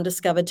into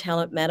undiscovered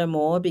talent matter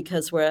more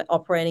because we're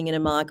operating in a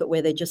market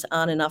where there just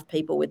aren't enough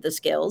people with the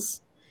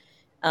skills?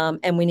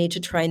 And we need to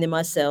train them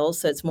ourselves.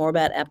 So it's more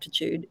about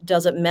aptitude.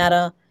 Does it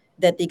matter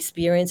that the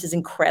experience is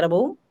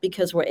incredible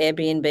because we're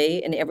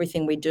Airbnb and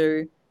everything we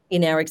do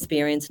in our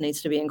experience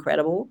needs to be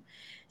incredible?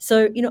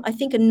 So, I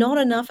think not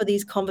enough of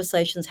these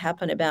conversations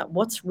happen about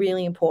what's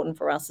really important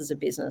for us as a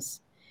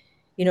business.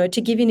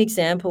 To give you an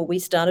example, we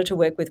started to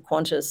work with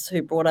Qantas,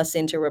 who brought us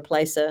in to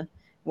replace a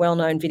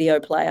well-known video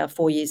player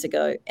 4 years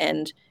ago.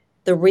 And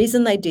the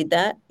reason they did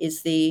that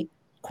is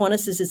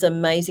Qantas is this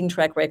amazing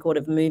track record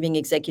of moving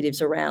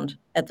executives around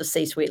at the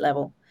C-suite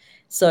level.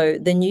 So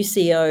the new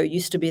CEO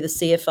used to be the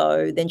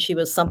CFO, then she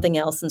was something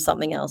else and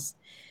something else.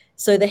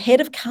 So the head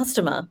of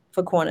customer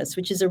for Qantas,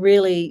 which is a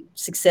really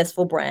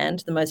successful brand,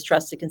 the most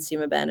trusted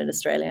consumer brand in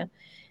Australia,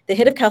 the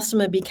head of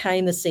customer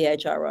became the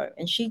CHRO.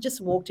 And she just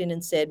walked in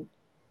and said,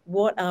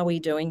 what are we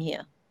doing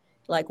here?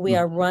 Like, we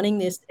are running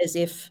this as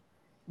if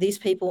these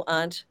people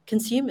aren't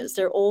consumers.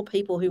 They're all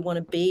people who want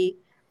to be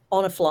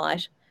on a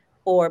flight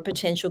or a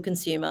potential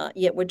consumer,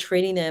 yet we're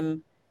treating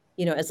them,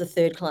 as a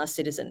third-class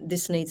citizen.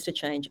 This needs to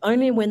change.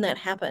 Only when that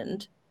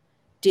happened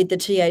did the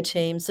TA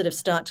team sort of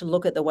start to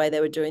look at the way they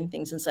were doing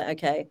things and say,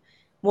 okay,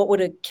 what would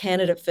a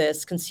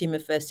candidate-first,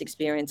 consumer-first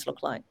experience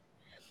look like?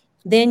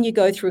 Then you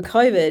go through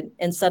COVID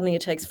and suddenly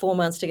it takes 4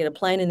 months to get a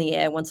plane in the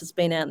air once it's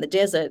been out in the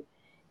desert.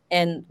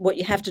 And what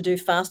you have to do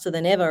faster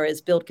than ever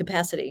is build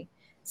capacity.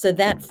 So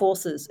that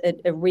forces a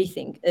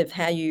rethink of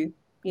how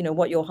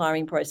what your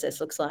hiring process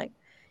looks like.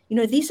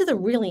 These are the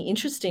really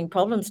interesting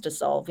problems to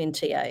solve in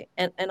TA.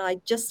 And I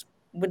just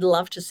would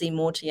love to see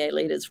more TA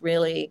leaders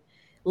really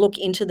look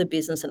into the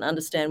business and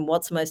understand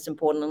what's most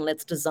important, and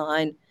let's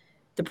design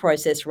the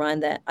process around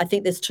that. I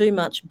think there's too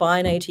much buy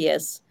an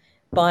ATS,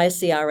 buy a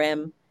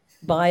CRM,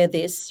 buy a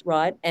this,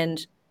 right?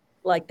 And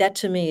like that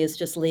to me is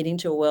just leading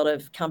to a world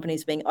of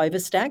companies being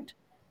overstacked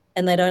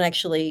and they don't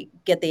actually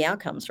get the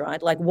outcomes,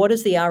 right? Like, what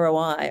is the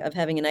ROI of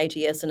having an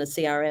ATS and a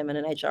CRM and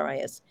an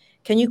HRIS?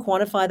 Can you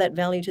quantify that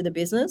value to the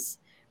business?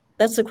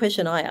 That's the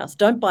question I ask.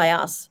 Don't buy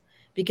us.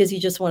 because you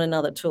just want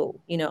another tool.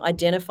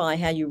 Identify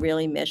how you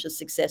really measure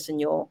success in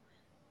your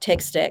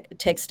tech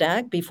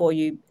stack before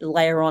you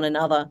layer on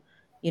another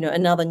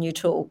new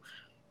tool.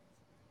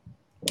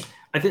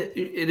 I think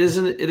it is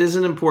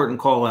an important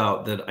call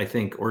out that I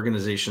think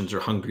organizations are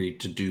hungry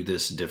to do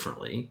this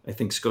differently. I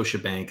think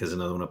Scotiabank is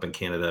another one up in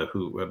Canada,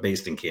 who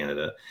based in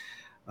Canada,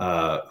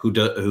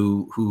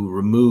 who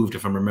removed,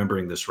 if I'm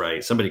remembering this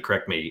right, somebody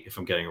correct me if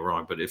I'm getting it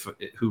wrong, but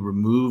who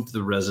removed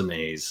the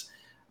resumes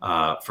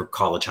for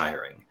college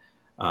hiring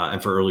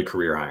and for early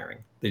career hiring.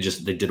 They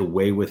did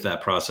away with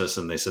that process,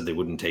 and they said they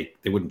wouldn't take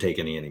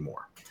any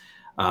anymore.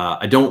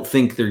 I don't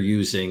think they're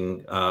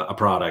using a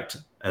product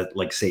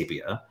like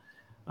Sapia.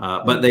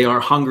 But they are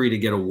hungry to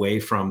get away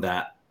from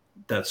that.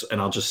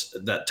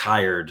 That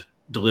tired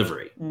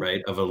delivery,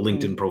 right, of a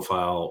LinkedIn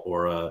profile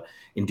or a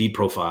Indeed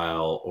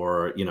profile,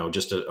 or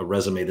just a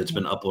resume that's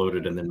been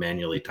uploaded and then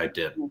manually typed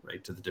in,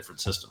 right, to the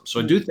different systems. So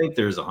I do think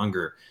there's a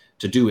hunger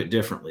to do it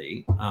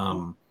differently.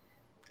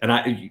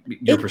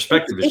 Your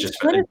perspective is just.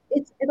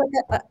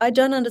 I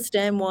don't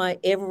understand why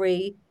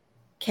every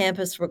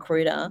campus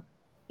recruiter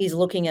is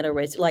looking at a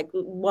resume. Like,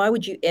 why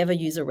would you ever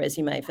use a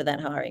resume for that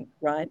hiring,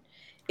 right?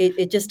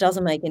 It just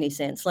doesn't make any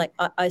sense. Like,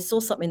 I saw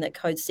something that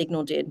Code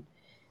Signal did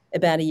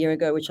about a year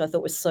ago, which I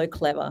thought was so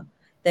clever.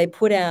 They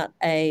put out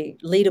a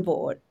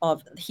leaderboard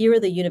of, here are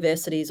the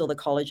universities or the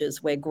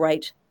colleges where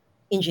great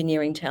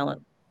engineering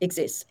talent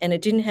exists. And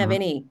it didn't have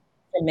any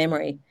from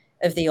memory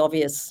of the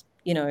obvious,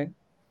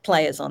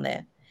 players on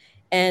there.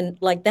 And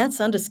like, that's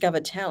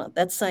undiscovered talent.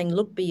 That's saying,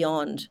 look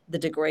beyond the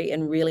degree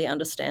and really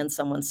understand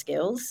someone's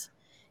skills.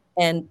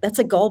 And that's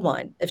a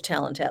goldmine of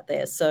talent out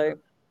there. So,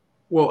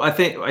 well, I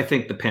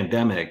think the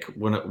pandemic,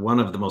 one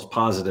of the most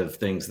positive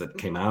things that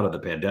came out of the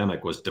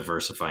pandemic was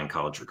diversifying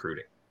college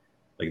recruiting.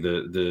 Like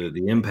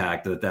the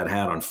impact that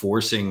had on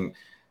forcing,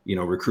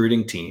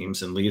 recruiting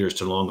teams and leaders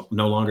to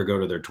no longer go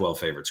to their 12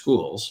 favorite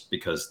schools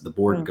because the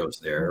board goes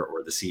there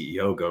or the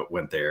CEO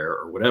went there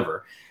or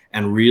whatever,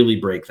 and really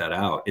break that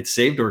out. It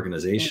saved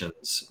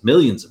organizations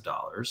millions of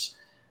dollars.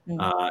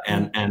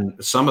 And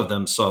some of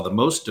them saw the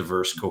most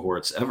diverse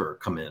cohorts ever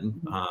come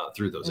in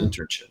through those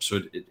internships. So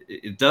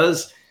it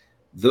does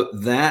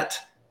that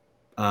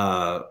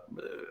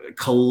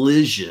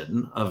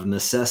collision of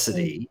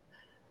necessity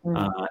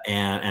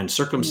and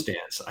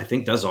circumstance, I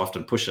think, does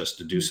often push us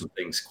to do some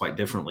things quite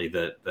differently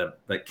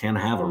that can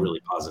have a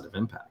really positive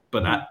impact.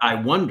 But I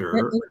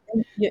wonder.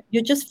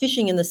 You're just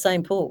fishing in the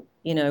same pool,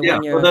 Yeah,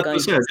 when you're well, going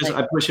that's to.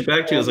 I push it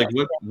back to you. It's like,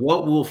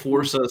 what will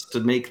force us to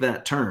make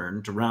that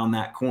turn, to round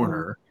that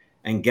corner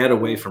and get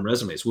away from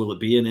resumes? Will it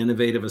be an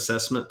innovative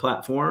assessment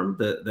platform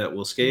that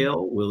will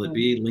scale? Will it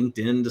be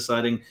LinkedIn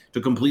deciding to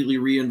completely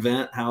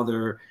reinvent how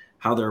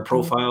their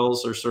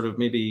profiles are sort of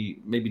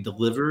maybe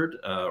delivered,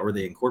 or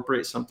they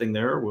incorporate something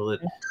there? Will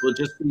it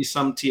just be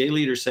some TA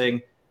leader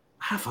saying,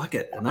 fuck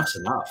it, enough's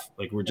enough.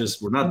 Like, we're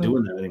not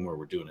doing that anymore.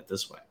 We're doing it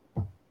this way.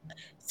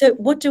 So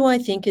what do I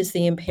think is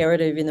the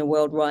imperative in the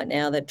world right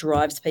now that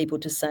drives people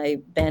to say,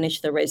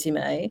 banish the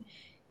resume?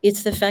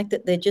 It's the fact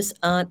that there just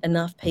aren't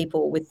enough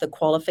people with the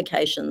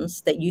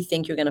qualifications that you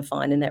think you're going to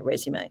find in that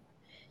resume.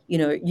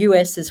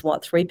 US is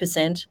what, 3%,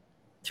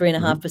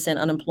 3.5%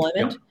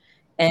 unemployment. Yep.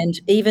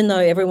 And even though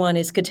everyone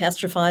is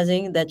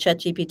catastrophizing that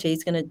ChatGPT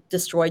is going to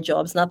destroy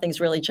jobs, nothing's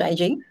really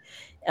changing.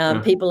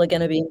 People are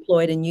going to be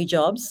employed in new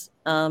jobs.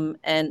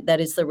 And that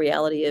is the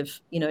reality of,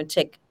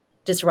 tech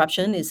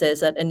disruption. Is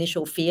there's that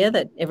initial fear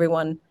that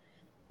everyone,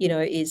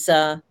 is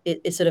sort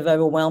of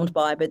overwhelmed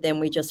by, but then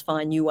we just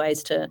find new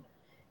ways to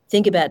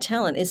think about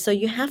talent. Is so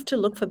you have to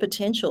look for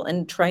potential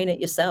and train it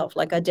yourself.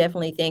 Like, I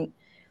definitely think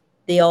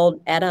the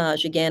old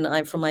adage,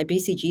 again, from my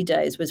BCG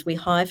days, was we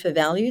hire for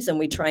values and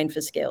we train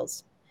for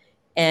skills.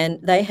 And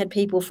they had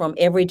people from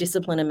every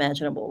discipline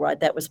imaginable, right?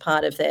 That was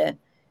part of their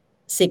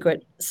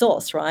secret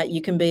sauce, right?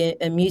 You can be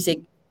a music,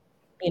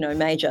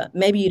 major.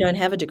 Maybe you don't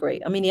have a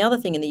degree. I mean, the other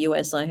thing in the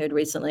US I heard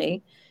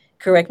recently,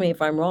 correct me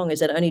if I'm wrong, is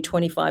that only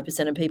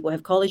 25% of people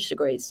have college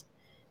degrees.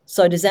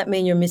 So does that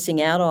mean you're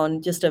missing out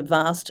on just a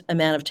vast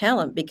amount of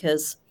talent?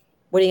 Because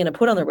what are you going to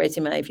put on the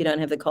resume if you don't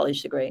have the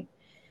college degree?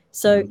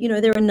 So,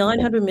 there are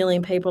 900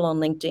 million people on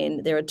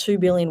LinkedIn. There are 2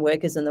 billion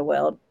workers in the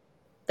world.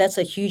 That's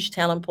a huge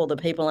talent pool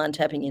that people aren't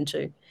tapping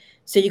into.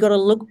 So you got to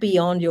look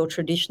beyond your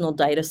traditional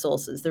data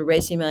sources, the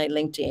resume,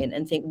 LinkedIn,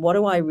 and think, what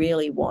do I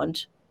really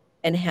want?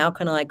 And how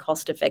can I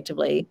cost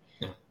effectively,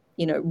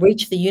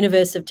 reach the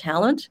universe of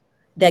talent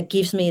that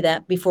gives me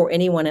that before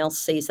anyone else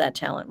sees that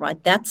talent,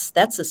 right? That's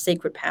a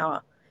secret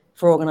power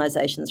for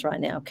organizations right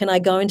now. Can I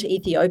go into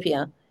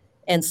Ethiopia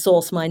and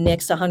source my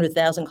next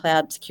 100,000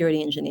 cloud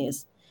security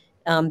engineers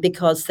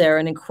because they're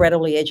an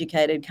incredibly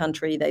educated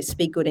country, they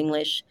speak good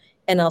English,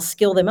 and I'll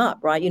skill them up,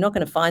 right? You're not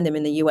going to find them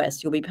in the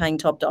US. You'll be paying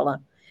top dollar.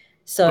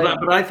 So,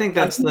 but I think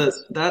that's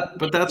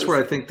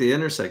where I think the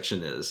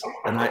intersection is,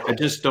 and I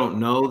just don't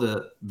know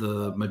that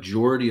the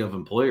majority of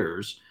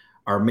employers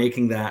are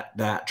making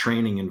that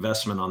training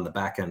investment on the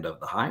back end of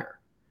the hire.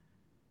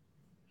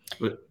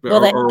 They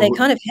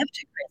kind of have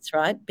to, Chris,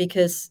 right?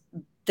 Because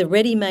the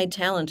ready-made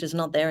talent is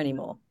not there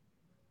anymore.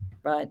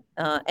 right?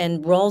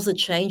 And roles are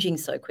changing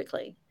so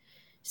quickly.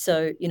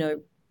 So,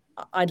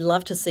 I'd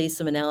love to see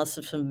some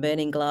analysis from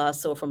Burning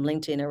Glass or from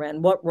LinkedIn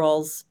around what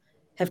roles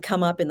have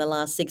come up in the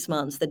last 6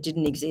 months that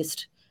didn't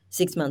exist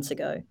 6 months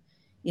ago.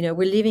 We're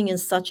living in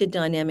such a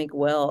dynamic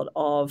world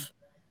of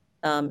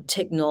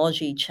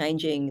technology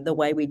changing the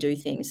way we do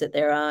things, that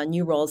there are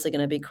new roles that are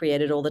going to be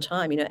created all the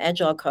time.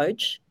 Agile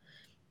coach.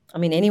 I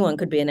mean, anyone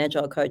could be an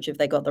agile coach if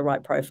they got the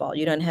right profile.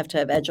 You don't have to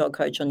have agile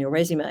coach on your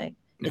resume.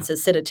 Yeah. It's a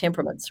set of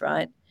temperaments,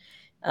 right?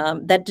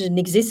 That didn't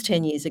exist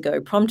 10 years ago.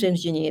 Prompt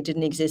engineer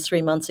didn't exist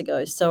 3 months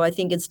ago. So I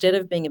think instead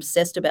of being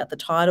obsessed about the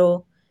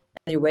title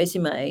and your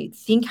resume,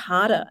 think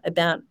harder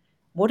about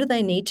what do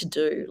they need to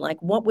do?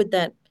 Like, what would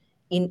that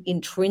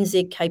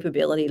intrinsic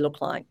capability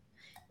look like?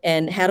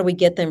 And how do we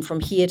get them from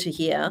here to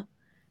here?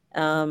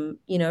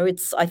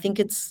 I think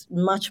it's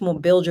much more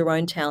build your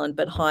own talent,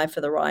 but hire for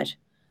the right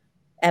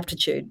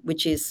aptitude,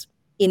 which is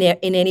in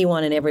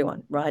anyone and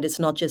everyone, right? It's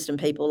not just in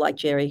people like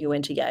Jerry who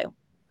went to Yale.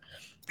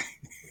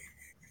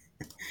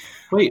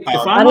 Wait,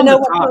 if I'm on the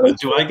top,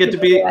 do I get to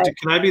be? Right.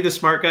 Can I be the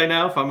smart guy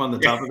now? If I'm on the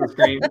top of the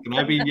screen, can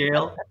I be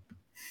Yale?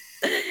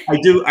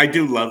 I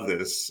do love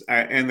this,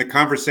 and the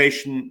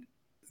conversation.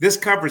 This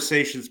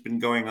conversation's been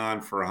going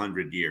on for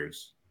 100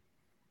 years.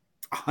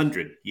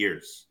 100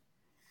 years.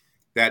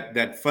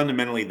 That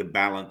fundamentally the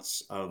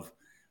balance of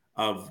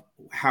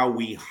how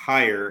we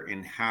hire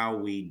and how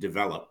we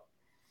develop,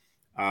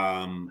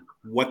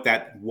 what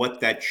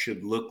that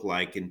should look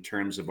like in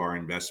terms of our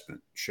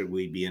investment. Should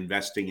we be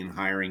investing in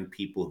hiring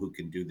people who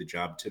can do the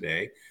job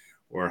today,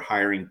 or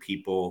hiring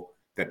people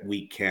that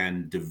we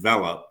can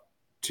develop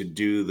to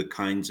do the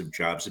kinds of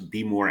jobs and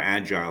be more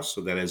agile,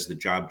 so that as the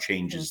job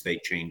changes, they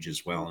change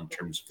as well in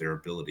terms of their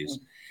abilities?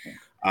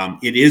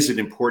 It is an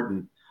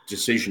important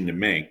decision to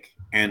make.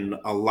 And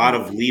a lot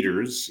of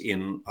leaders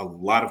in a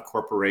lot of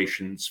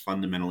corporations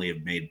fundamentally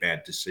have made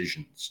bad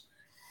decisions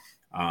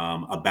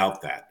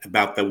about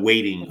the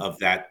weighting of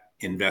that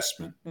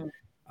investment.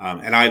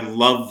 And I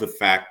love the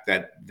fact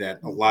that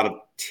a lot of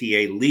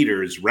TA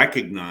leaders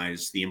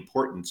recognize the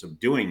importance of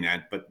doing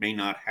that, but may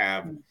not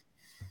have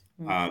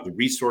the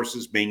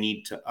resources, may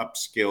need to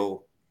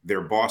upskill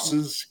their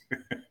bosses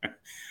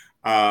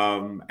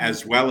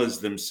as well as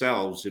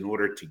themselves in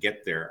order to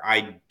get there.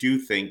 I do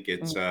think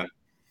it's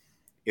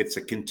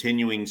a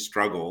continuing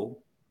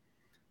struggle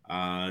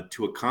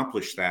to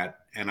accomplish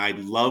that. And I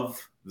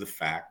love the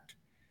fact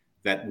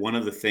that one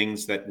of the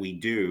things that we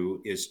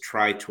do is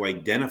try to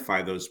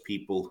identify those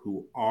people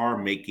who are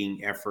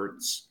making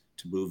efforts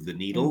to move the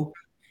needle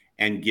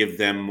and give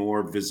them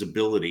more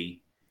visibility,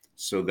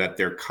 so that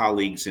their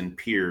colleagues and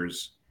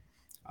peers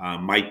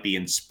might be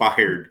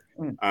inspired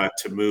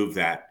to move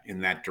that in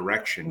that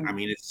direction. I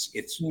mean,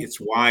 it's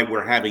why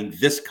we're having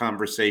this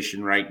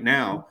conversation right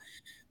now,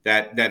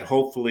 that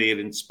hopefully it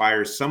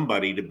inspires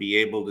somebody to be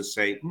able to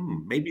say,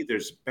 maybe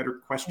there's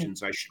better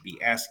questions I should be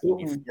asking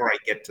before I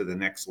get to the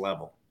next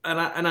level.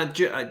 And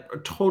I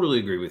totally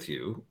agree with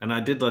you. And I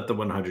did let the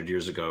 100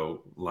 years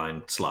ago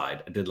line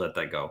slide. I did let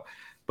that go.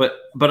 But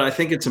I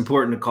think it's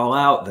important to call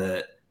out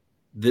that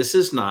this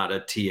is not a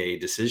TA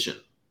decision,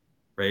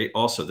 right?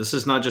 Also, this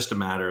is not just a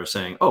matter of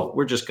saying, oh,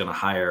 we're just going to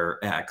hire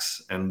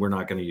X and we're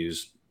not going to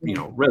use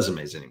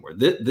resumes anymore.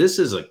 This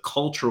is a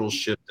cultural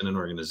shift in an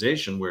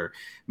organization where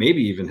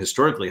maybe even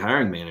historically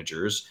hiring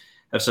managers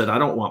have said, I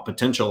don't want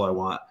potential, I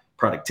want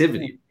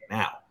productivity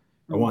now.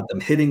 I want them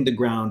hitting the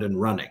ground and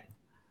running.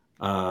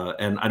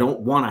 And I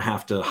don't want to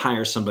have to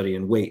hire somebody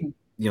and wait,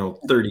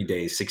 30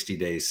 days, 60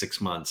 days, 6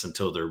 months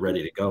until they're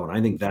ready to go. And I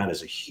think that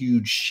is a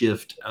huge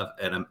shift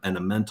and a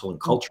mental and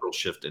cultural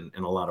shift in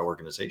a lot of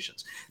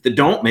organizations that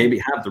don't maybe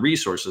have the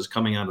resources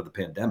coming out of the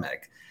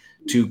pandemic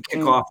to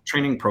kick off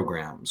training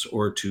programs,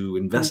 or to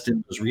invest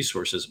in those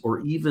resources, or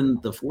even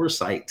the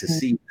foresight to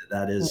see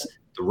that is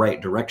the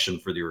right direction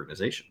for the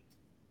organization.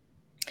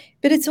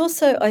 But it's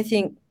also, I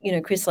think,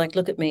 Chris, like,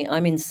 look at me,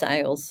 I'm in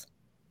sales,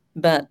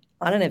 but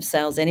I don't have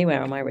sales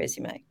anywhere on my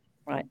resume,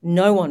 right?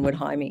 No one would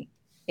hire me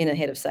in a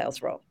head of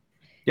sales role.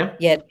 Yeah.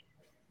 Yet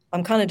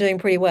I'm kind of doing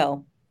pretty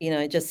well,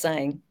 just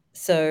saying.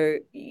 So,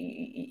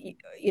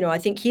 I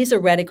think here's a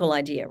radical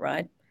idea,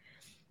 right?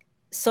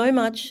 So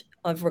much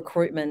of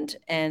recruitment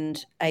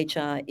and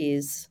HR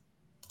is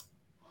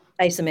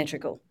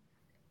asymmetrical.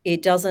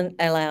 It doesn't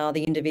allow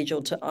the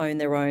individual to own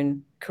their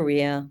own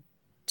career,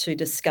 to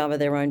discover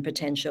their own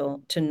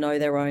potential, to know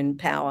their own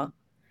power.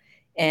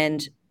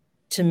 And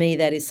to me,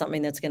 that is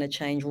something that's going to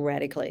change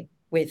radically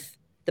with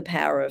the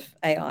power of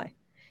AI.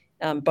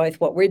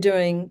 Both what we're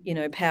doing,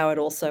 powered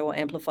also or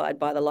amplified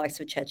by the likes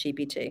of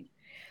ChatGPT.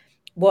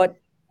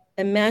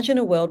 Imagine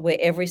a world where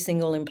every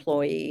single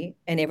employee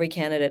and every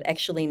candidate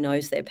actually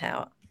knows their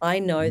power. I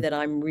know that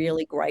I'm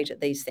really great at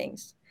these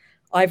things.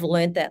 I've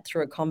learned that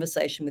through a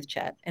conversation with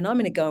Chat, and I'm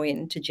going to go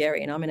in to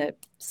Jerry and I'm going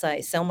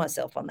to sell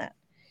myself on that,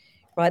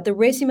 right? The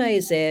resume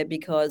is there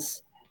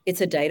because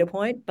it's a data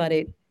point, but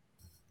it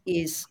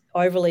is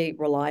overly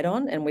relied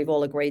on, and we've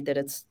all agreed that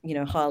it's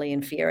highly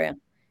inferior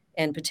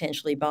and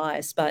potentially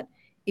biased. But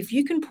if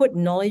you can put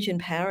knowledge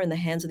and power in the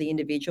hands of the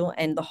individual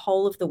and the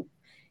whole of the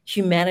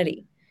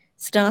humanity,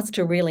 starts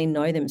to really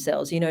know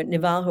themselves.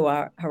 Naval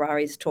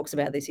Harari talks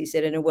about this. He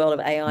said, in a world of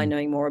AI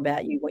knowing more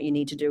about you, what you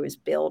need to do is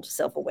build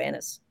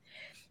self-awareness.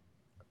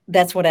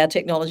 That's what our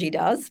technology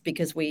does,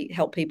 because we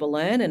help people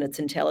learn, and it's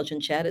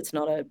intelligent chat. It's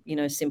not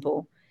a,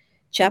 simple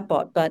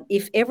chatbot. But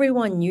if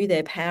everyone knew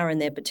their power and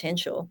their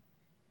potential,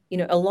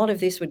 a lot of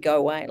this would go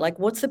away. Like,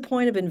 what's the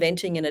point of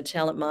inventing in a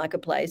talent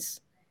marketplace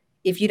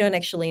if you don't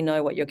actually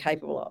know what you're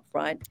capable of,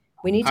 right?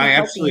 We need to I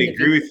help absolutely the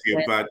agree with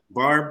you, but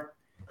Barb,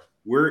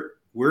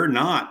 we're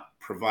not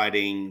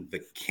providing the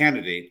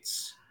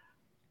candidates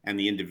and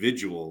the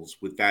individuals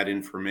with that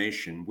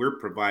information. We're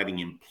providing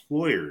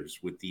employers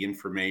with the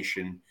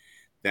information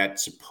that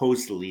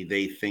supposedly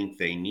they think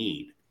they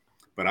need.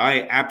 But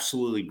I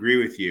absolutely agree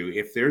with you.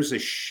 If there's a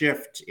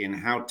shift in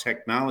how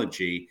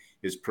technology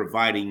is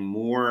providing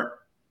more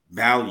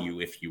value,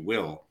 if you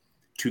will,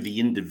 to the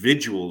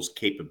individual's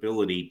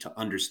capability to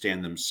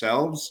understand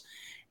themselves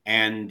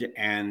and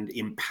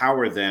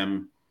empower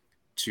them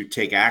to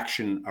take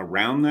action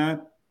around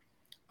that,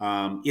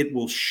 it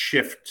will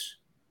shift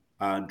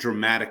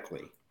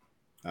dramatically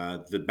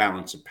the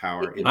balance of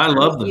power. I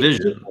love the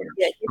vision.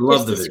 Yeah, I you love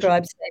just the vision.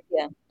 described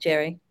Sapia,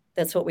 Jerry.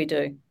 That's what we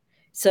do.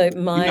 So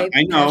my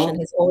I know. passion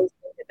has always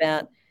been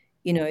about,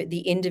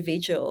 the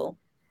individual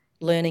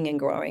learning and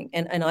growing.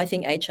 And I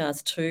think HR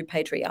is too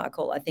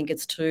patriarchal. I think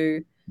it's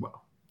too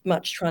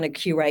much trying to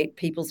curate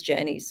people's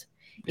journeys.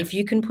 Yes. If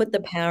you can put the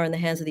power in the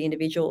hands of the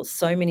individual,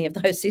 so many of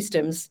those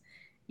systems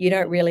you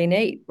don't really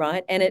need,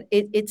 right? And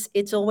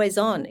it's always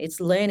on. It's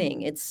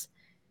learning. It's,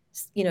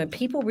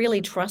 people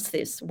really trust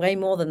this way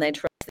more than they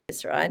trust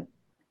this, right?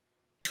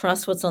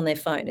 Trust what's on their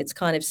phone. It's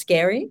kind of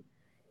scary,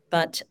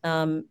 but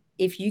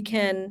if you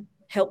can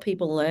help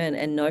people learn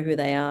and know who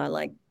they are,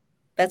 like,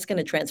 that's going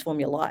to transform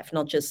your life,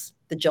 not just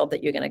the job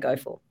that you're going to go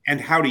for. And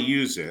how to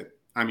use it.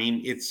 I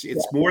mean, it's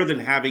more than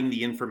having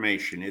the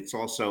information. It's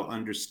also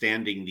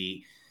understanding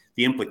the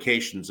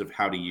implications of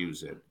how to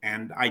use it.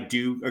 And I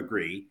do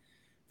agree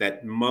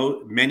that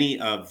many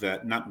of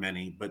the, not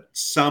many, but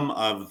some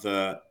of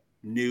the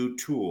new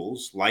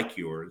tools like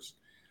yours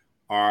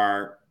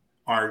are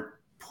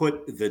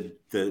put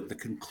the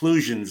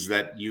conclusions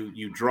that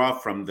you draw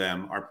from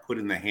them are put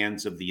in the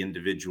hands of the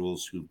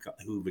individuals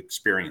who've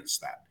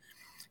experienced that.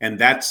 And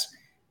that's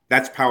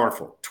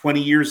powerful.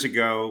 20 years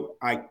ago,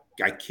 I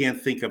can't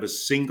think of a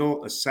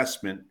single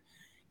assessment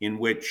in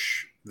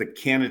which the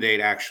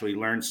candidate actually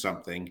learned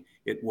something.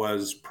 It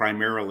was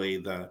primarily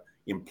the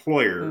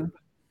employer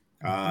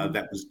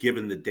that was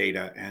given the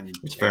data, and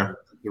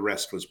the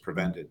rest was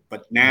prevented.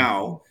 But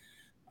now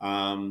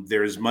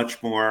there's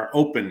much more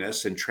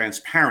openness and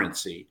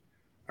transparency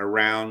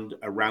around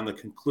the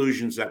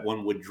conclusions that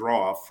one would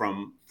draw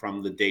from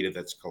the data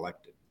that's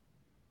collected.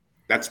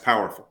 That's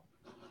powerful.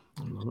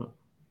 I love it.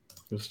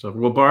 Good stuff.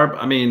 Well, Barb,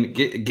 I mean,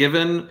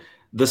 given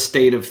the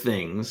state of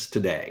things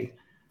today,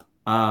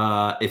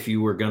 if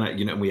you were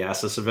gonna, we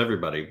asked this of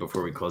everybody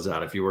before we close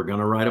out, if you were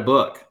gonna write a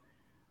book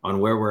on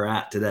where we're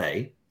at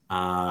today,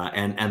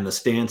 and the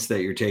stance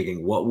that you're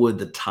taking, what would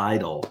the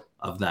title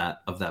of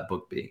that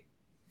book be?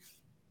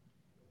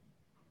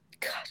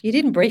 God, you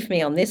didn't brief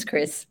me on this,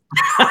 Chris.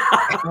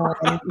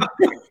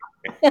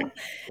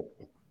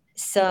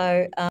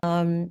 So,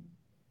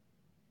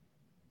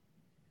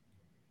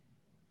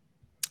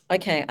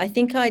 okay, I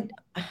think you're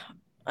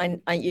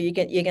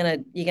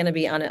gonna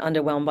be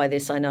underwhelmed by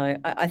this. I know.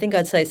 I think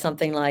I'd say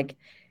something like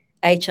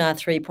HR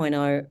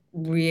 3.0.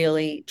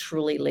 Really,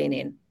 truly lean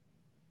in.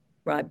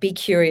 Right, be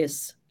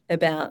curious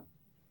about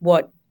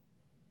what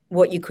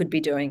you could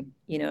be doing.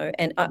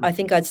 And I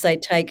think I'd say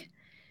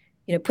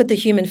put the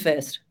human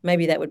first.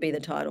 Maybe that would be the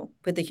title.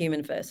 Put the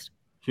human first.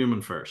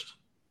 Human first.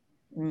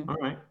 All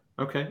right.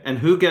 Okay. And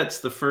who gets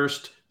the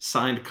first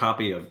signed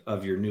copy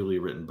of your newly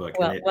written book?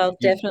 Well,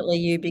 definitely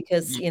you,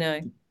 because you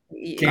can't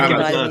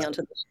invited me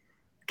onto this.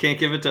 Can't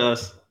give it to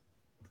us.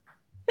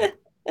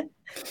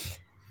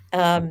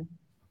 I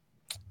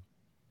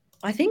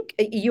think,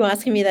 are you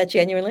asking me that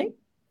genuinely?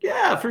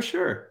 Yeah, for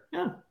sure.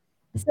 Yeah.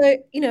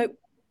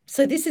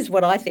 So this is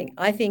what I think.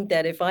 I think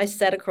that if I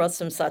sat across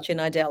from Satya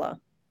Nadella,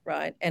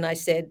 right, and I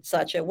said,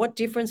 Satya, what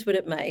difference would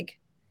it make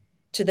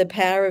to the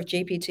power of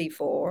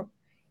GPT-4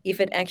 if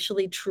it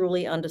actually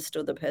truly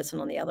understood the person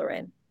on the other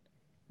end?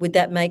 Would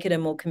that make it a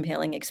more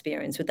compelling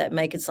experience? Would that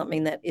make it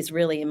something that is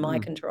really in my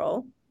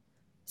control?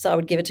 So I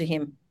would give it to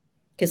him,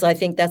 because I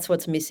think that's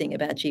what's missing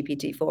about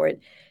GPT-4.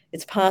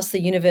 It's past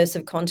the universe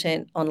of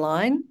content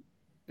online,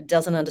 but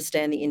doesn't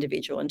understand the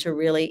individual. And to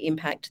really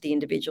impact the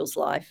individual's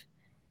life,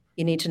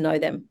 you need to know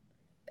them,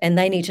 and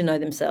they need to know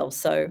themselves.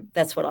 So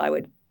that's what I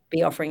would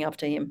be offering up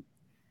to him.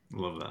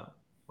 Love that.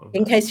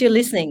 In case you're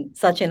listening,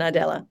 Satya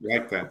Nadella.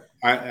 Like that.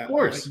 Of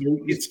course.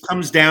 It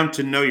comes down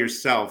to know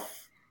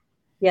yourself.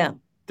 Yeah.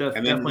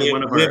 And then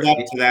live up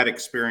to that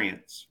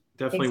experience.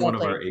 Definitely one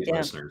of our 8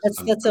 listeners.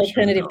 That's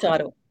alternative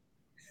title.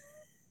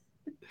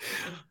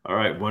 All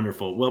right,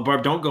 wonderful. Well,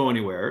 Barb, don't go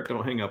anywhere.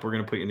 Don't hang up. We're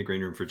going to put you in the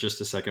green room for just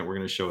a second. We're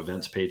going to show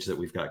events page that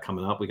we've got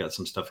coming up. We got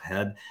some stuff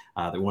ahead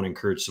that we want to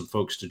encourage some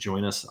folks to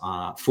join us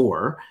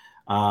for.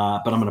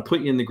 But I'm going to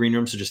put you in the green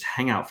room, so just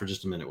hang out for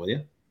just a minute, will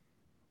you?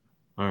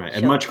 All right. Sure.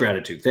 And much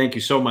gratitude. Thank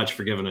you so much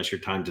for giving us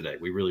your time today.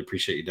 We really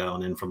appreciate you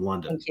dialing in from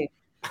London. Thank you.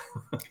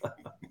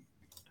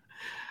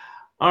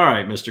 All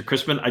right, Mr.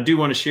 Crispin, I do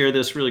want to share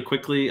this really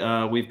quickly.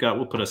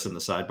 We'll put us in the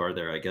sidebar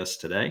there, I guess,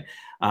 today.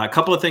 A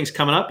couple of things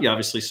coming up. You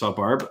obviously saw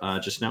Barb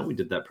just now. We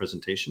did that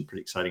presentation.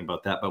 Pretty exciting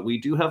about that. But we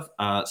do have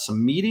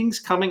some meetings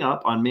coming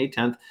up on May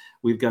 10th.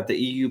 We've got the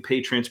EU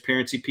pay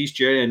transparency piece.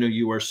 Jerry, I know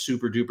you are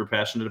super duper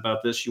passionate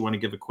about this. You want to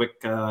give a quick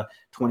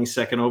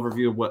 20-second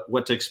overview of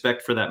what to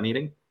expect for that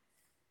meeting?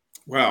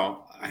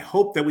 Well, I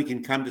hope that we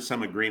can come to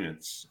some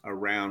agreements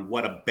around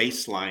what a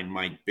baseline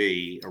might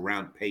be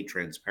around pay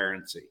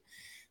transparency.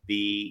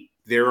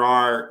 There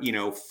are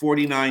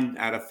 49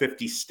 out of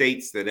 50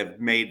 states that have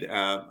made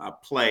a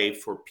play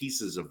for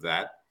pieces of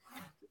that,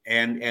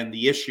 and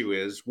the issue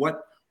is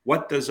what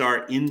does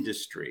our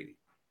industry,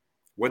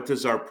 what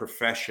does our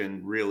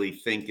profession really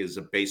think is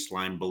a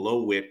baseline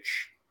below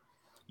which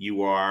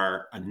you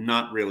are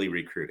not really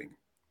recruiting,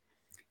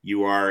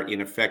 you are in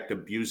effect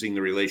abusing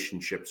the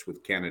relationships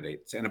with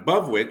candidates, and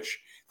above which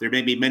there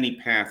may be many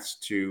paths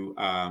to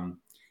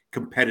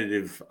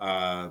competitive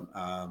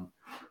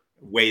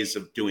ways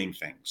of doing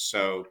things,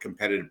 so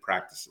competitive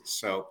practices.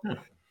 So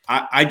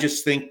I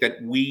just think that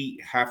we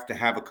have to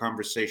have a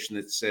conversation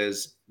that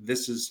says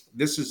this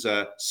is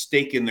a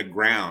stake in the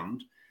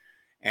ground,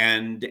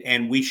 and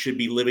we should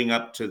be living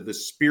up to the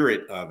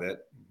spirit of it,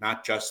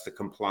 not just the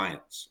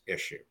compliance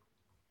issue.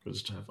 Good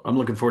stuff. I'm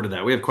looking forward to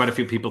that. We have quite a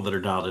few people that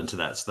are dialed into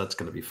that, so that's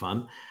going to be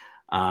fun.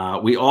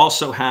 We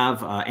also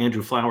have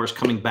Andrew Flowers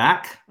coming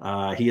back.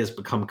 He has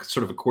become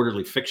sort of a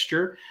quarterly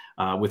fixture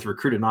with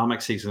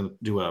Recruitonomics. He's going to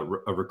do a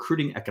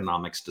recruiting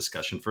economics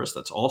discussion for us.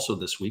 That's also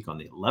this week on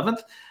the 11th.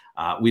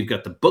 We've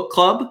got the book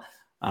club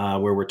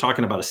where we're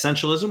talking about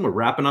essentialism. We're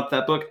wrapping up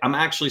that book. I'm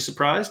actually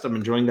surprised. I'm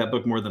enjoying that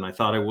book more than I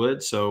thought I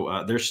would.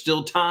 So there's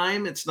still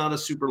time. It's not a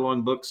super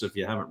long book. So if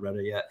you haven't read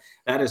it yet,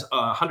 that is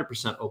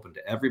 100% open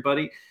to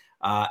everybody.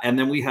 And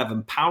then we have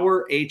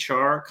Empower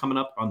HR coming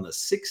up on the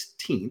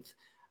 16th.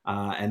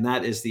 And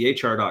that is the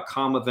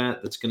HR.com event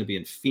that's going to be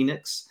in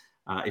Phoenix.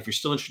 If you're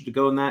still interested to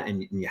go in that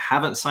and you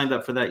haven't signed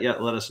up for that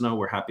yet, let us know.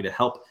 We're happy to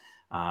help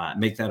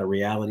make that a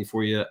reality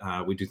for you.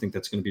 We do think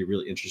that's going to be a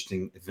really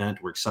interesting event.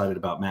 We're excited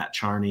about Matt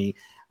Charney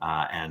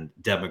and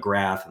Deb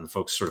McGrath and the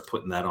folks sort of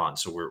putting that on.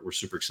 So we're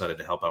super excited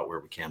to help out where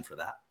we can for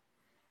that.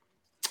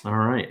 All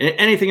right.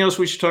 Anything else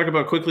we should talk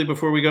about quickly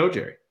before we go,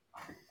 Jerry?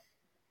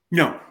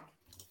 No.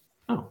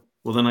 Oh,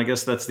 well, then I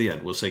guess that's the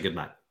end. We'll say good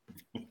night.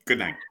 Good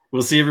night.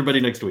 We'll see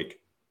everybody next week.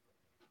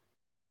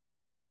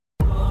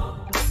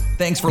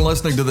 Thanks for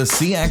listening to the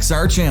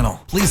CXR channel.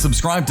 Please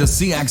subscribe to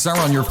CXR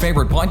on your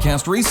favorite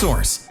podcast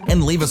resource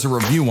and leave us a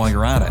review while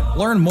you're at it.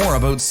 Learn more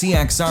about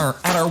CXR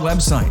at our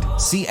website,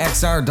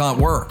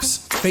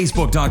 cxr.works,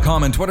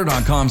 facebook.com and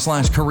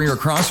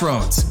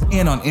twitter.com/careercrossroads,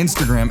 and on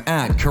Instagram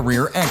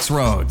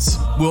 @careerxroads.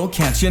 We'll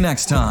catch you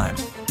next time.